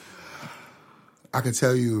shit. I can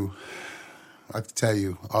tell you, I have to tell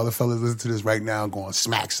you, all the fellas listen to this right now going to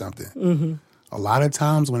smack something. Mm-hmm. A lot of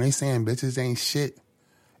times when they saying bitches ain't shit,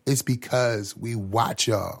 it's because we watch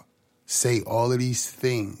y'all say all of these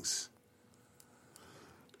things,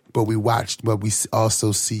 but we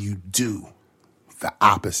also see you do the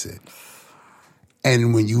opposite.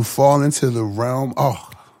 And when you fall into the realm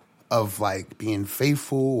of like being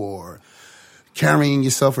faithful or carrying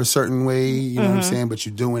yourself a certain way, you know what I'm saying, but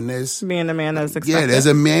you're doing this. Being the man that's expected. Yeah,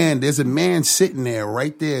 there's a man sitting there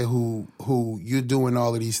right there who you're doing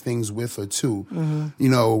all of these things with or to. Mm-hmm. You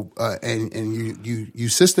know, and you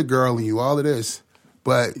sister girl and you all of this,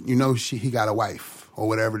 but you know he got a wife or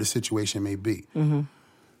whatever the situation may be. Mm-hmm.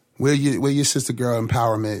 Where your sister girl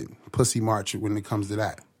empowerment pussy march when it comes to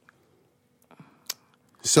that?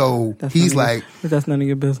 So he's like, that's none of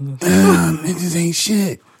your business. Niggas ain't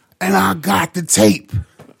shit. And I got the tape.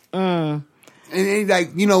 And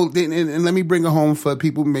like, you know, and let me bring it home for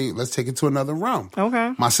people. Let's take it to another realm.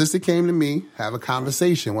 Okay. My sister came to me, have a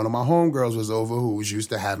conversation. One of my homegirls was over who was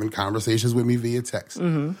used to having conversations with me via text.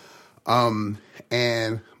 Mm-hmm.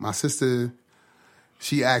 And my sister,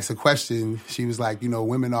 she asked a question. She was like, you know,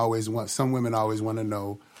 some women always want to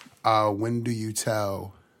know, when do you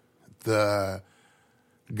tell the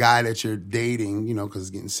guy that you're dating, you know, because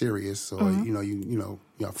it's getting serious, or you know,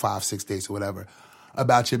 5-6 dates or whatever,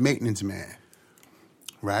 about your maintenance man,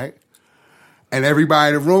 right? And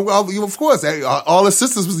everybody in the room, of course, all the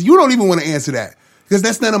sisters was, you don't even want to answer that because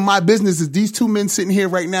that's none of my business. Is these two men sitting here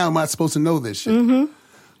right now? Am I supposed to know this shit? Mm-hmm.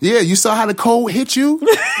 Yeah, you saw how the cold hit you.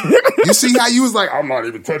 You see how you was like, I'm not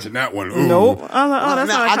even touching that one. Ooh. Nope. I was like, that's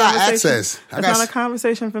not a conversation. I got access. That's not a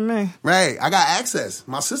conversation for me. Right. I got access.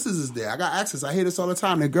 My sisters is there. I got access. I hear this all the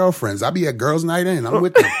time. They're girlfriends. I be at girls' night in. I'm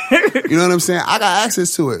with them. You know what I'm saying? I got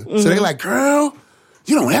access to it. Mm-hmm. So they like, girl,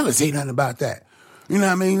 you don't ever say nothing about that. You know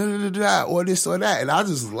what I mean? Or this or that. And I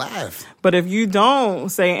just laugh. But if you don't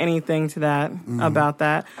say anything to that about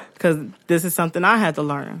that, because this is something I had to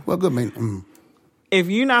learn. Well, good, man. If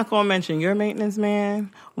you're not going to mention your maintenance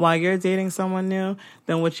man while you're dating someone new,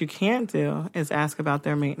 then what you can't do is ask about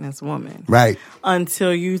their maintenance woman. Right.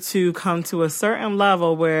 Until you two come to a certain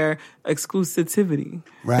level where exclusivity.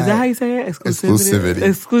 Right. Is that how you say it? Exclusivity.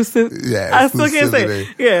 Exclusive. Yeah. I still can't say it.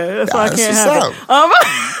 Yeah, that's why I can't have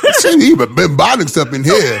it. Shit, you been bonding stuff in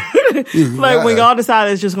here. Like when y'all decide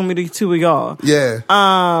it's just going to be the two of y'all. Yeah.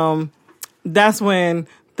 That's when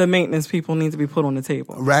the maintenance people need to be put on the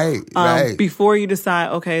table. Right, right. Before you decide,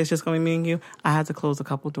 okay, it's just going to be me and you, I had to close a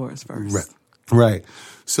couple doors first. Right.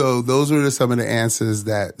 So those were some of the answers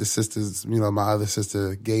that the sisters, you know, my other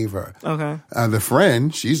sister gave her. Okay. The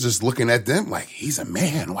friend, she's just looking at them like, he's a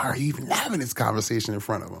man. Why are you even having this conversation in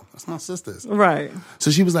front of him? That's my sisters. Right. So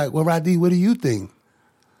she was like, well, Radee, what do you think?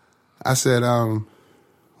 I said,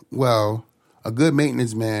 well, a good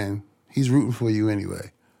maintenance man, he's rooting for you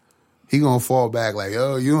anyway. He gonna fall back like,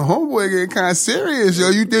 yo, you and homeboy getting kind of serious, yo.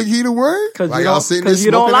 You think he the one? Because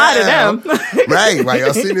you don't lie to them. Right, right.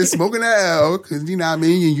 Y'all sitting there smoking that L, because you know what I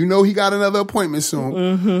mean? And you know he got another appointment soon.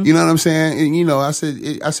 Mm-hmm. You know what I'm saying? And you know, I said,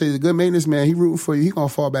 the good maintenance man, he rooting for you. He gonna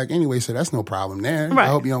fall back anyway, so that's no problem there. Right.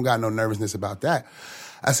 I hope you don't got no nervousness about that.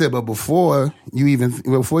 I said, but before you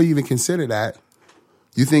even consider that,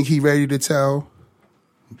 you think he ready to tell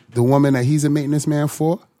the woman that he's a maintenance man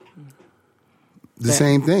for? The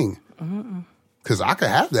same thing. Because I could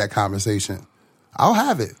have that conversation. I'll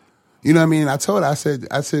have it. You know what I mean? I told her, I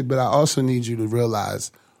said, but I also need you to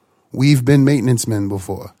realize we've been maintenance men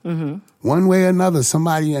before. Mm-hmm. One way or another,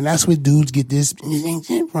 somebody, and that's where dudes get this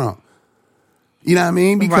from. You know what I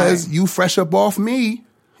mean? Because you fresh up off me,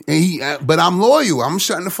 and but I'm loyal. I'm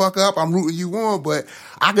shutting the fuck up. I'm rooting you on. But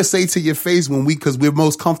I could say to your face because we're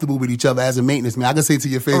most comfortable with each other as a maintenance man, I could say to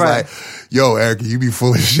your face like, yo, Erica, you be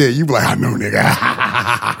full of shit. You be like, I know, nigga.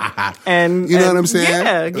 And you know what I'm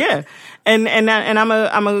saying? Yeah. And I'm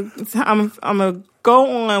a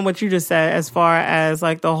go on what you just said as far as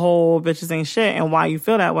like the whole bitches ain't shit and why you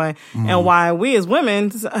feel that way and why we as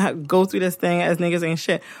women go through this thing as niggas ain't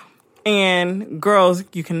shit. And girls,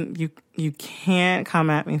 you can't come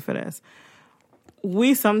at me for this.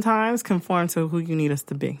 We sometimes conform to who you need us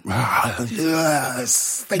to be.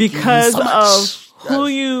 Yes, because of who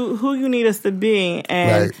you need us to be,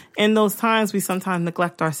 and in those times we sometimes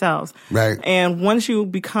neglect ourselves. Right. And once you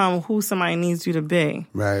become who somebody needs you to be,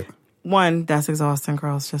 one, that's exhausting.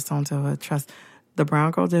 Girls, just don't do it. Trust. The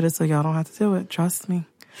brown girl did it, so y'all don't have to do it. Trust me.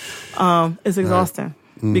 It's exhausting. Right.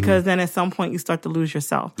 Mm-hmm. Because then at some point you start to lose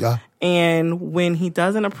yourself. Yeah. And when he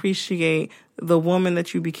doesn't appreciate the woman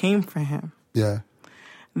that you became for him. Yeah.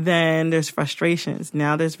 Then there's frustrations.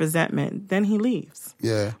 Now there's resentment. Then he leaves.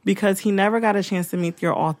 Yeah. Because he never got a chance to meet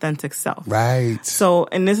your authentic self. Right. So,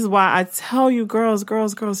 and this is why I tell you, girls,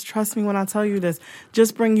 trust me when I tell you this.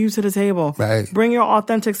 Just bring you to the table. Right. Bring your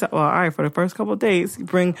authentic self. Well, all right, for the first couple of dates,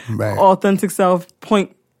 bring authentic self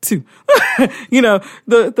 0.2.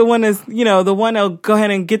 The one that's, the one that'll go ahead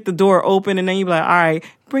and get the door open, and then you be like, all right,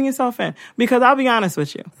 bring yourself in. Because I'll be honest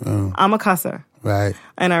with you. I'm a cusser. Right.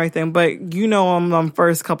 And everything. But on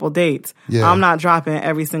first couple dates, I'm not dropping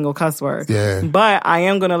every single cuss word. Yeah. But I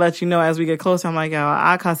am going to let you know as we get closer, I'm like, yo,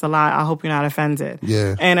 I cuss a lot. I hope you're not offended.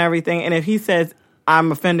 Yeah. And everything. And if he says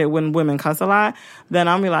I'm offended when women cuss a lot, then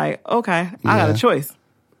I'll be like, okay, I got a choice.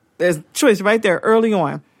 There's a choice right there early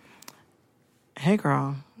on. Hey,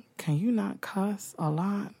 girl, can you not cuss a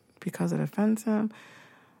lot because it offends him?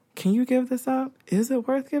 Can you give this up? Is it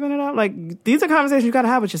worth giving it up? Like, these are conversations you got to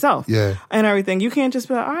have with yourself. Yeah. And everything. You can't just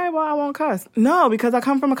be like, all right, well, I won't cuss. No, because I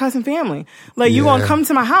come from a cussing family. Like, you won't come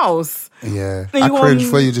to my house. Yeah. I cringed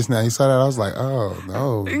for you just now. You saw that? I was like, oh,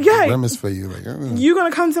 no. Yeah. Grimace for you. Like, You're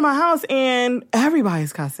going to come to my house and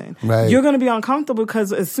everybody's cussing. Right. You're going to be uncomfortable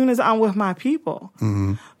because as soon as I'm with my people,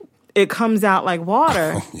 it comes out like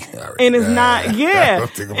water. And it's not, I'm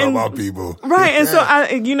thinking about my people. Right. And so,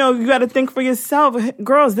 you got to think for yourself.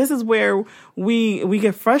 Girls, this is where we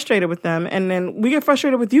get frustrated with them. And then we get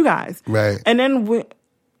frustrated with you guys. Right. And then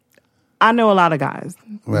I know a lot of guys,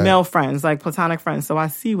 male friends, like platonic friends. So I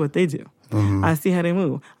see what they do. I see how they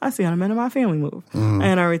move. I see how the men in my family move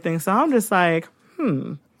and everything. So I'm just like,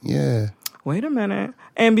 Yeah. Wait a minute.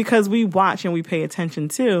 And because we watch and we pay attention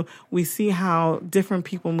too, we see how different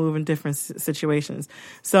people move in different situations.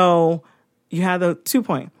 So you have the 2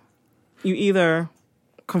 point. You either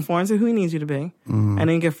conform to who he needs you to be and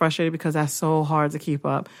then get frustrated because that's so hard to keep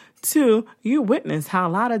up. 2, you witness how a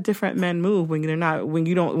lot of different men move when they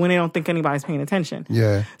don't think anybody's paying attention.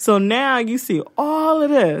 Yeah. So now you see all of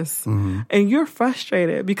this and you're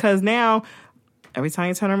frustrated because now every time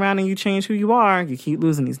you turn around and you change who you are, you keep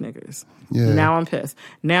losing these niggas. Yeah. Now I'm pissed.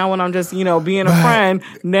 Now when I'm just, being a friend,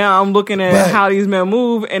 now I'm looking at how these men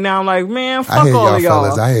move, and now I'm like, man, fuck all of y'all.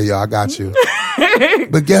 Fellas. I hear y'all. I got you.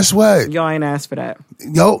 But guess what? Y'all ain't asked for that.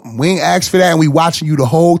 Yo, we ain't asked for that, and we watching you the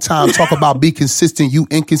whole time talk about be consistent, you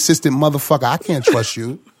inconsistent motherfucker. I can't trust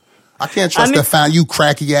you. I can't trust you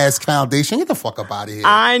cracky ass foundation. Get the fuck up out of here.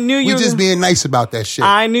 I knew you. We just being nice about that shit.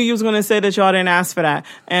 I knew you was gonna say that y'all didn't ask for that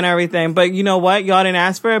and everything. But you know what? Y'all didn't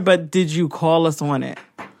ask for it. But did you call us on it?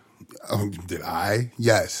 Did I?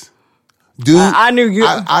 Yes. Dude, I knew you.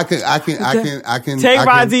 I can. Take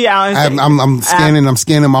Radee out. I'm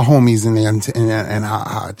scanning my homies in there and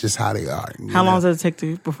how just how they are. How long does it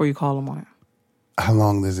take before you call them on it? How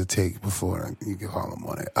long does it take before you can call them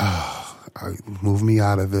on it? Move me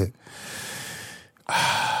out of it.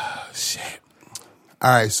 Shit. All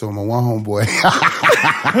right, so my one homeboy,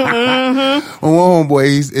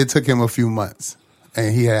 it took him a few months,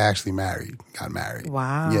 and he had actually got married.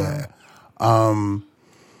 Wow. Yeah.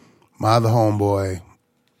 My other homeboy,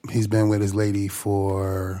 he's been with his lady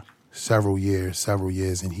for several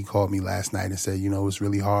years, and he called me last night and said, it's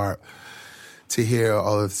really hard to hear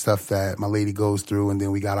all the stuff that my lady goes through, and then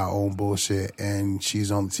we got our own bullshit, and she's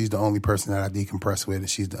the only person that I decompress with,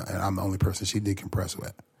 and I'm the only person she decompress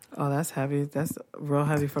with. Oh, that's heavy. That's real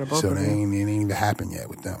heavy for the both of you. So it ain't even happened yet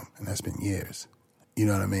with them, and that's been years. You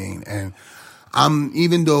know what I mean? And I'm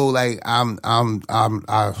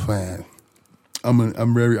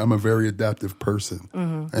a very adaptive person,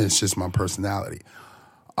 and it's just my personality.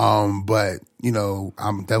 But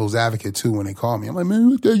I'm devil's advocate too when they call me. I'm like,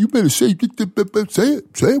 man, you better say it with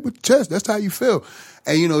the chest. That's how you feel.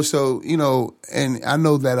 And and I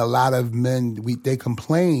know that a lot of men they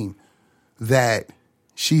complain that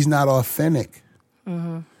she's not authentic.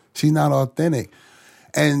 She's not authentic.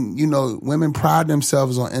 And, women pride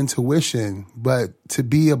themselves on intuition, but to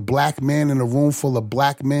be a black man in a room full of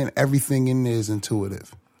black men, everything in there is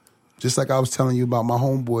intuitive. Just like I was telling you about my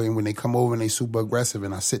homeboy, and when they come over and they super aggressive,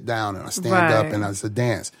 and I sit down and I stand up and it's a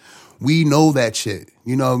dance. We know that shit.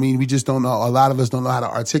 You know what I mean? We just don't know. A lot of us don't know how to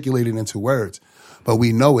articulate it into words, but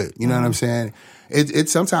we know it. You know what I'm saying?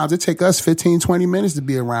 Sometimes it take us 15, 20 minutes to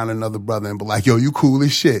be around another brother and be like, yo, you cool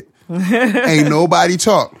as shit. Ain't nobody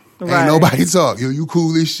talk. Ain't nobody talk. Yo, you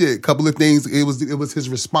cool as shit. Couple of things. It was his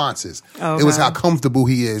responses. Okay. It was how comfortable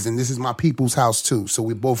he is, and this is my people's house too. So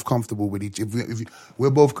we're both comfortable with each. If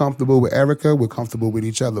we're both comfortable with Erica, we're comfortable with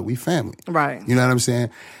each other. We family, right? You know what I'm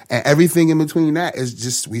saying? And everything in between that is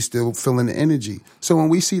just we still feeling the energy. So when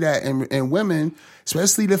we see that in women,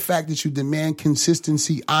 especially the fact that you demand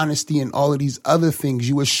consistency, honesty, and all of these other things,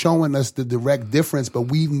 you are showing us the direct difference. But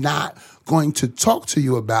we're not going to talk to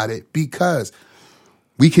you about it because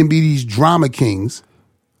we can be these drama kings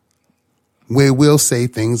where we'll say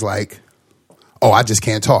things like, oh, I just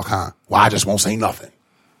can't talk, huh? Well, I just won't say nothing.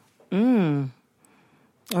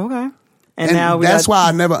 Okay. And now that's why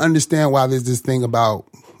I never understand why there's this thing about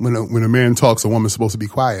when a man talks, a woman's supposed to be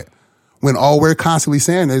quiet. When all we're constantly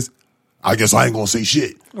saying is, I guess I ain't gonna say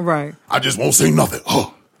shit. Right. I just won't say nothing.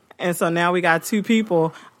 Oh. And so now we got two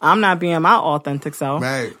people. I'm not being my authentic self.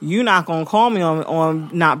 Right. You not gonna call me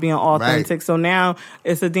on not being authentic. Right. So now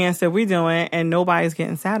it's a dance that we're doing, and nobody's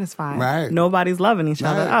getting satisfied. Right. Nobody's loving each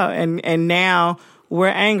other up, and now we're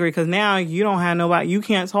angry because now you don't have nobody. You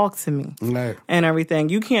can't talk to me. Right. And everything.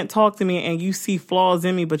 You can't talk to me, and you see flaws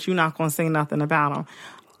in me, but you're not gonna say nothing about them.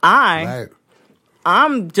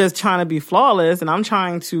 I'm just trying to be flawless, and I'm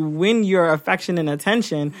trying to win your affection and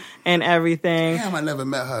attention and everything. Damn, I never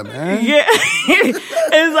met her, man. Yeah.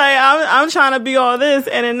 It's like, I'm trying to be all this,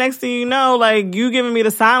 and then next thing you know, like, you giving me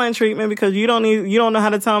the silent treatment because you don't know how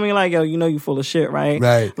to tell me, like, yo, you know you full of shit, right?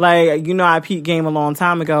 Right. Like, you know I peaked game a long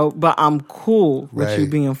time ago, but I'm cool with you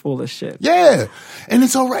being full of shit. Yeah. And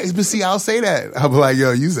it's all right. But see, I'll say that. I'll be like,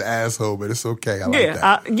 yo, you's an asshole, but it's okay. I like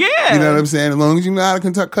that. Yeah. You know what I'm saying? As long as you know how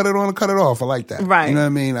to cut it on and cut it off. I like that. Right. You know what I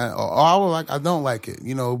mean? I don't like it,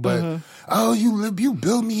 you know, but, you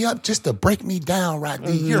build me up just to break me down,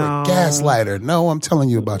 Radee. You're a gaslighter. No, I'm telling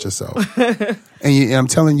you about yourself. and I'm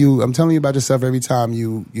telling you about yourself every time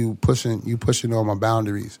you pushing on my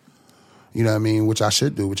boundaries. You know what I mean? Which I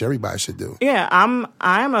should do, which everybody should do. Yeah,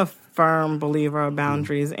 I'm a firm believer of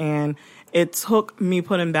boundaries, and it took me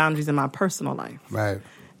putting boundaries in my personal life. Right.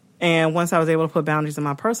 And once I was able to put boundaries in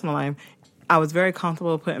my personal life, I was very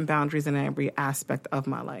comfortable putting boundaries in every aspect of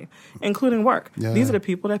my life, including work. Yeah. These are the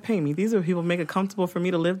people that pay me. These are the people who make it comfortable for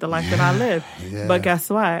me to live the life that I live. Yeah. But guess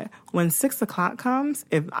what? When 6 o'clock comes,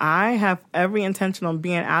 if I have every intention on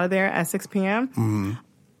being out of there at 6 p.m.,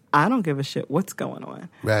 I don't give a shit what's going on.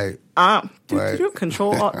 Right.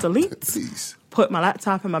 Control Alt Delete. Please. Put my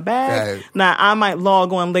laptop in my bag. Right. Now, I might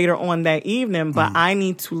log on later on that evening, but I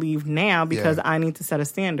need to leave now because I need to set a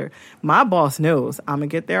standard. My boss knows I'm going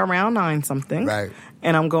to get there around 9 something. Right.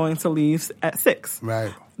 And I'm going to leave at 6.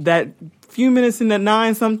 Right. That few minutes in at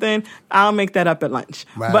 9 something, I'll make that up at lunch.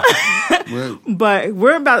 Right. But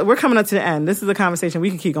we're coming up to the end. This is a conversation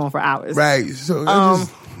we can keep going for hours. Right. So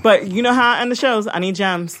but you know how I end the shows? I need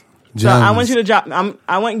gems. So I want you to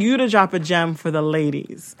drop a gem for the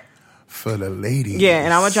ladies. For the ladies. Yeah,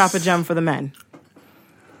 and I want to drop a gem for the men.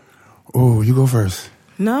 Oh, you go first.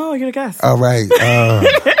 No, you're the guest. All right.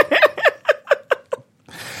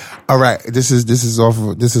 All right. This is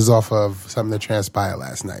off of something that transpired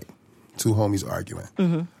last night. 2 homies arguing.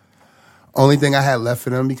 Mm-hmm. Only thing I had left for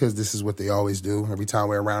them, because this is what they always do. Every time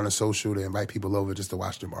we're around a social, they invite people over just to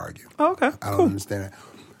watch them argue. Oh, okay. I don't understand it.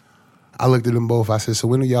 I looked at them both. I said, so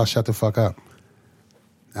when do y'all shut the fuck up?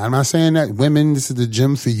 I'm not saying that women, this is the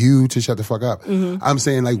gym for you to shut the fuck up. Mm-hmm. I'm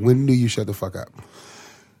saying, like, when do you shut the fuck up?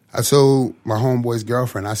 I told my homeboy's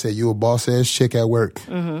girlfriend, I said, you a boss-ass chick at work.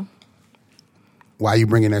 Mm-hmm. Why you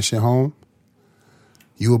bringing that shit home?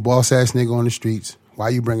 You a boss-ass nigga on the streets. Why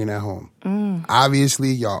you bringing that home?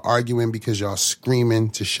 Obviously, y'all arguing because y'all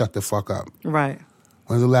screaming to shut the fuck up. Right.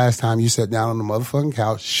 When's the last time you sat down on the motherfucking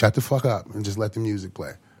couch, shut the fuck up, and just let the music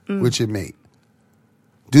play with your mate?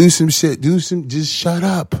 Do some shit. Just shut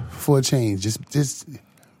up for a change. Just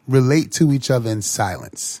relate to each other in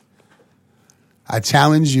silence. I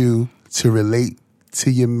challenge you to relate to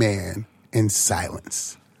your man in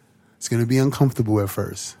silence. It's going to be uncomfortable at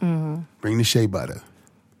first. Mm-hmm. Bring the shea butter.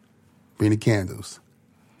 Bring the candles.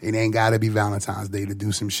 It ain't got to be Valentine's Day to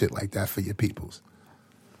do some shit like that for your peoples.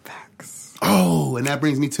 Facts. Oh, and that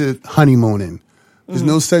brings me to honeymooning. There's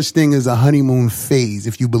no such thing as a honeymoon phase.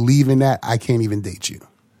 If you believe in that, I can't even date you.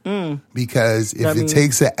 Because if it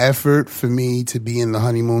takes an effort for me to be in the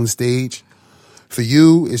honeymoon stage, for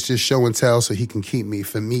you, it's just show and tell so he can keep me.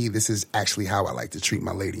 For me, this is actually how I like to treat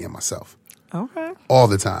my lady and myself. Okay. All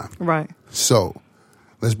the time. Right. So,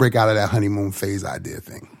 let's break out of that honeymoon phase idea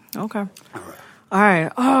thing. Okay. All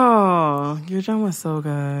right. Oh, your jam was so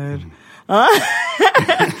good.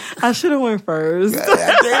 I should have went first. I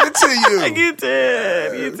gave it to you. You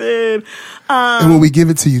did. And when we give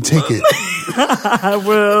it to you, take it. I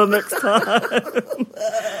will next time.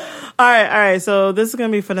 All right. So this is going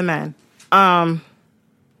to be for the men.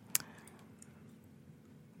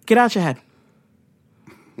 Get out your head.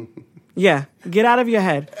 Yeah, get out of your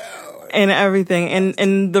head and everything.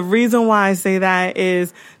 And the reason why I say that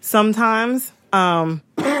is sometimes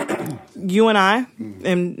You and I,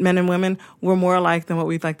 and men and women, we're more alike than what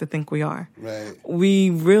we like to think we are. Right. We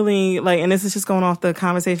really, and this is just going off the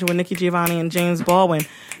conversation with Nikki, Giovanni, and James Baldwin.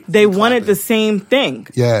 They wanted the same thing.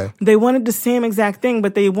 Yeah. They wanted the same exact thing,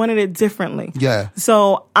 but they wanted it differently. Yeah.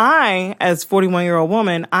 So I, as 41-year-old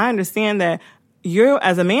woman, I understand that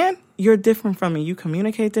as a man, you're different from me. You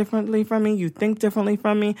communicate differently from me. You think differently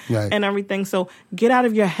from me, and everything. So get out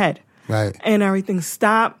of your head, and everything.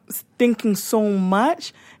 Stop thinking so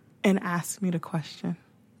much and ask me the question.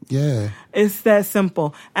 Yeah, it's that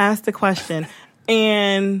simple. Ask the question.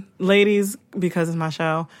 And ladies, because it's my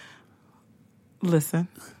show, listen.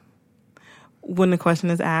 When the question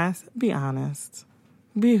is asked, be honest.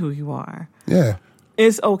 Be who you are. Yeah.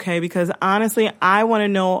 It's okay, because honestly, I want to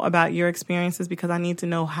know about your experiences, because I need to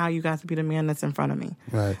know how you got to be the man that's in front of me.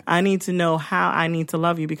 Right. I need to know how I need to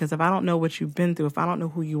love you, because if I don't know what you've been through, if I don't know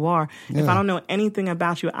who you are, if I don't know anything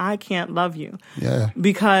about you, I can't love you. Yeah.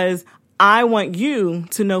 Because I want you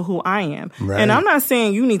to know who I am. Right. And I'm not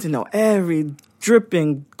saying you need to know every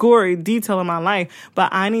dripping, gory detail of my life, but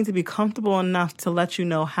I need to be comfortable enough to let you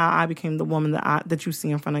know how I became the woman that you see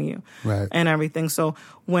in front of you, and everything. So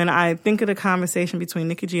when I think of the conversation between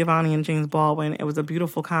Nikki Giovanni and James Baldwin, it was a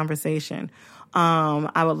beautiful conversation.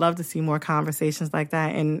 I would love to see more conversations like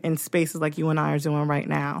that in spaces like you and I are doing right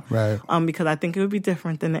now. Right. Because I think it would be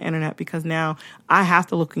different than the internet, because now I have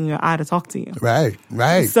to look in your eye to talk to you. Right.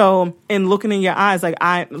 Right. So in looking in your eyes,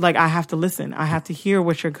 I have to listen. I have to hear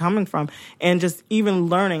what you're coming from, and just even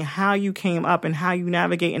learning how you came up and how you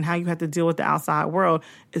navigate and how you have to deal with the outside world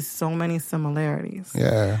is so many similarities.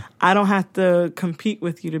 Yeah. I don't have to compete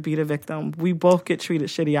with you to be the victim. We both get treated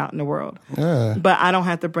shitty out in the world. Yeah. But I don't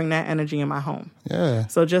have to bring that energy in my home. Yeah.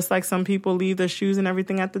 So just like some people leave their shoes and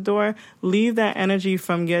everything at the door, leave that energy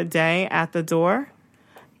from your day at the door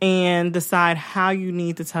and decide how you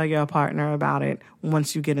need to tell your partner about it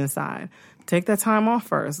once you get inside. Take that time off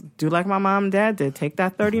first. Do like my mom and dad did. Take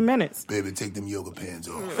that 30 minutes. Baby, take them yoga pants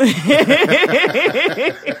off.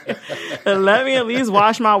 And let me at least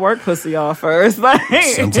wash my work pussy off first.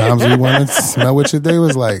 Sometimes you want to smell what your day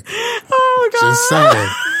was like. Oh, God. Just saying.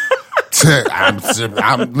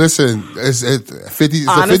 Listen, it's a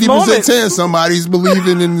 50% chance somebody's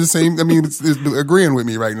believing in the same. I mean, it's agreeing with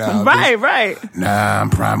me right now. Right. Nah,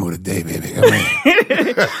 I'm primal today, baby.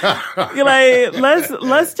 You're like,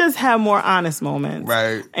 let's just have more honest moments,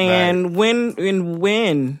 right? And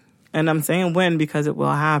when, and I'm saying when because it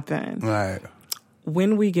will happen, right?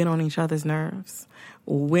 When we get on each other's nerves,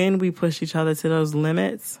 when we push each other to those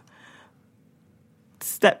limits,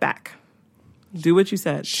 step back. Do what you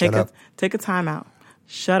said. Take a time out.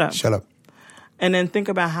 Shut up. And then think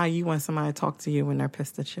about how you want somebody to talk to you when they're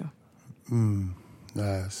pissed at you.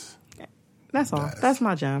 Nice. That's all. Nice. That's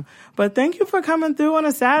my jam. But thank you for coming through on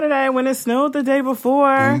a Saturday when it snowed the day before.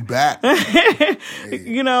 I'm back.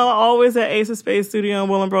 You know, always at Ace of Space Studio in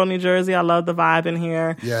Willingboro, New Jersey. I love the vibe in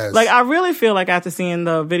here. Yes. Like, I really feel like after seeing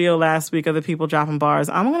the video last week of the people dropping bars,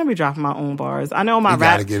 I'm going to be dropping my own bars. I know my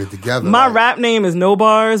rap. Gotta get it together. My rap name is No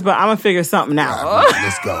Bars, but I'm going to figure something out.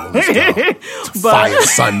 Let's go. Fire,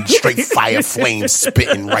 son. Straight fire flames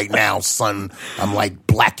spitting right now, son. I'm like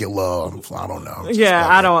Blackula. I don't know. Yeah,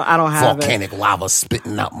 I don't have volcanic lava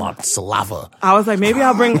spitting out my saliva. I was like, maybe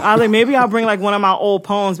I'll bring like one of my old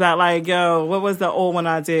poems back. Like, yo, what was the old one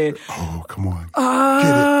I did? Oh, come on.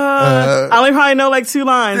 I only probably know like 2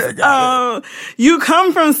 lines. You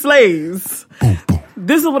come from slaves. Boom, boom.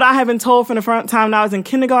 This is what I have been told from the front time I was in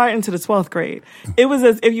kindergarten to the 12th grade. It was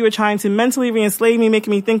as if you were trying to mentally re-enslave me, making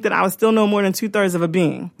me think that I was still no more than 2/3 of a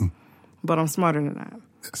being. But I'm smarter than that.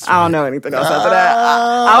 I don't know anything else after that.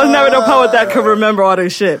 I was never the poet that could remember all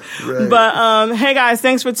this shit. Right. But hey guys,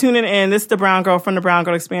 thanks for tuning in. This is the Brown Girl from the Brown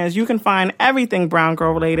Girl Experience. You can find everything Brown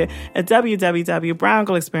Girl related at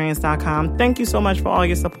www.browngirlexperience.com. Thank you so much for all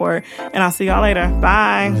your support, and I'll see y'all later.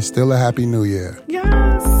 Bye. And still a happy new year.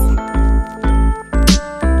 Yes.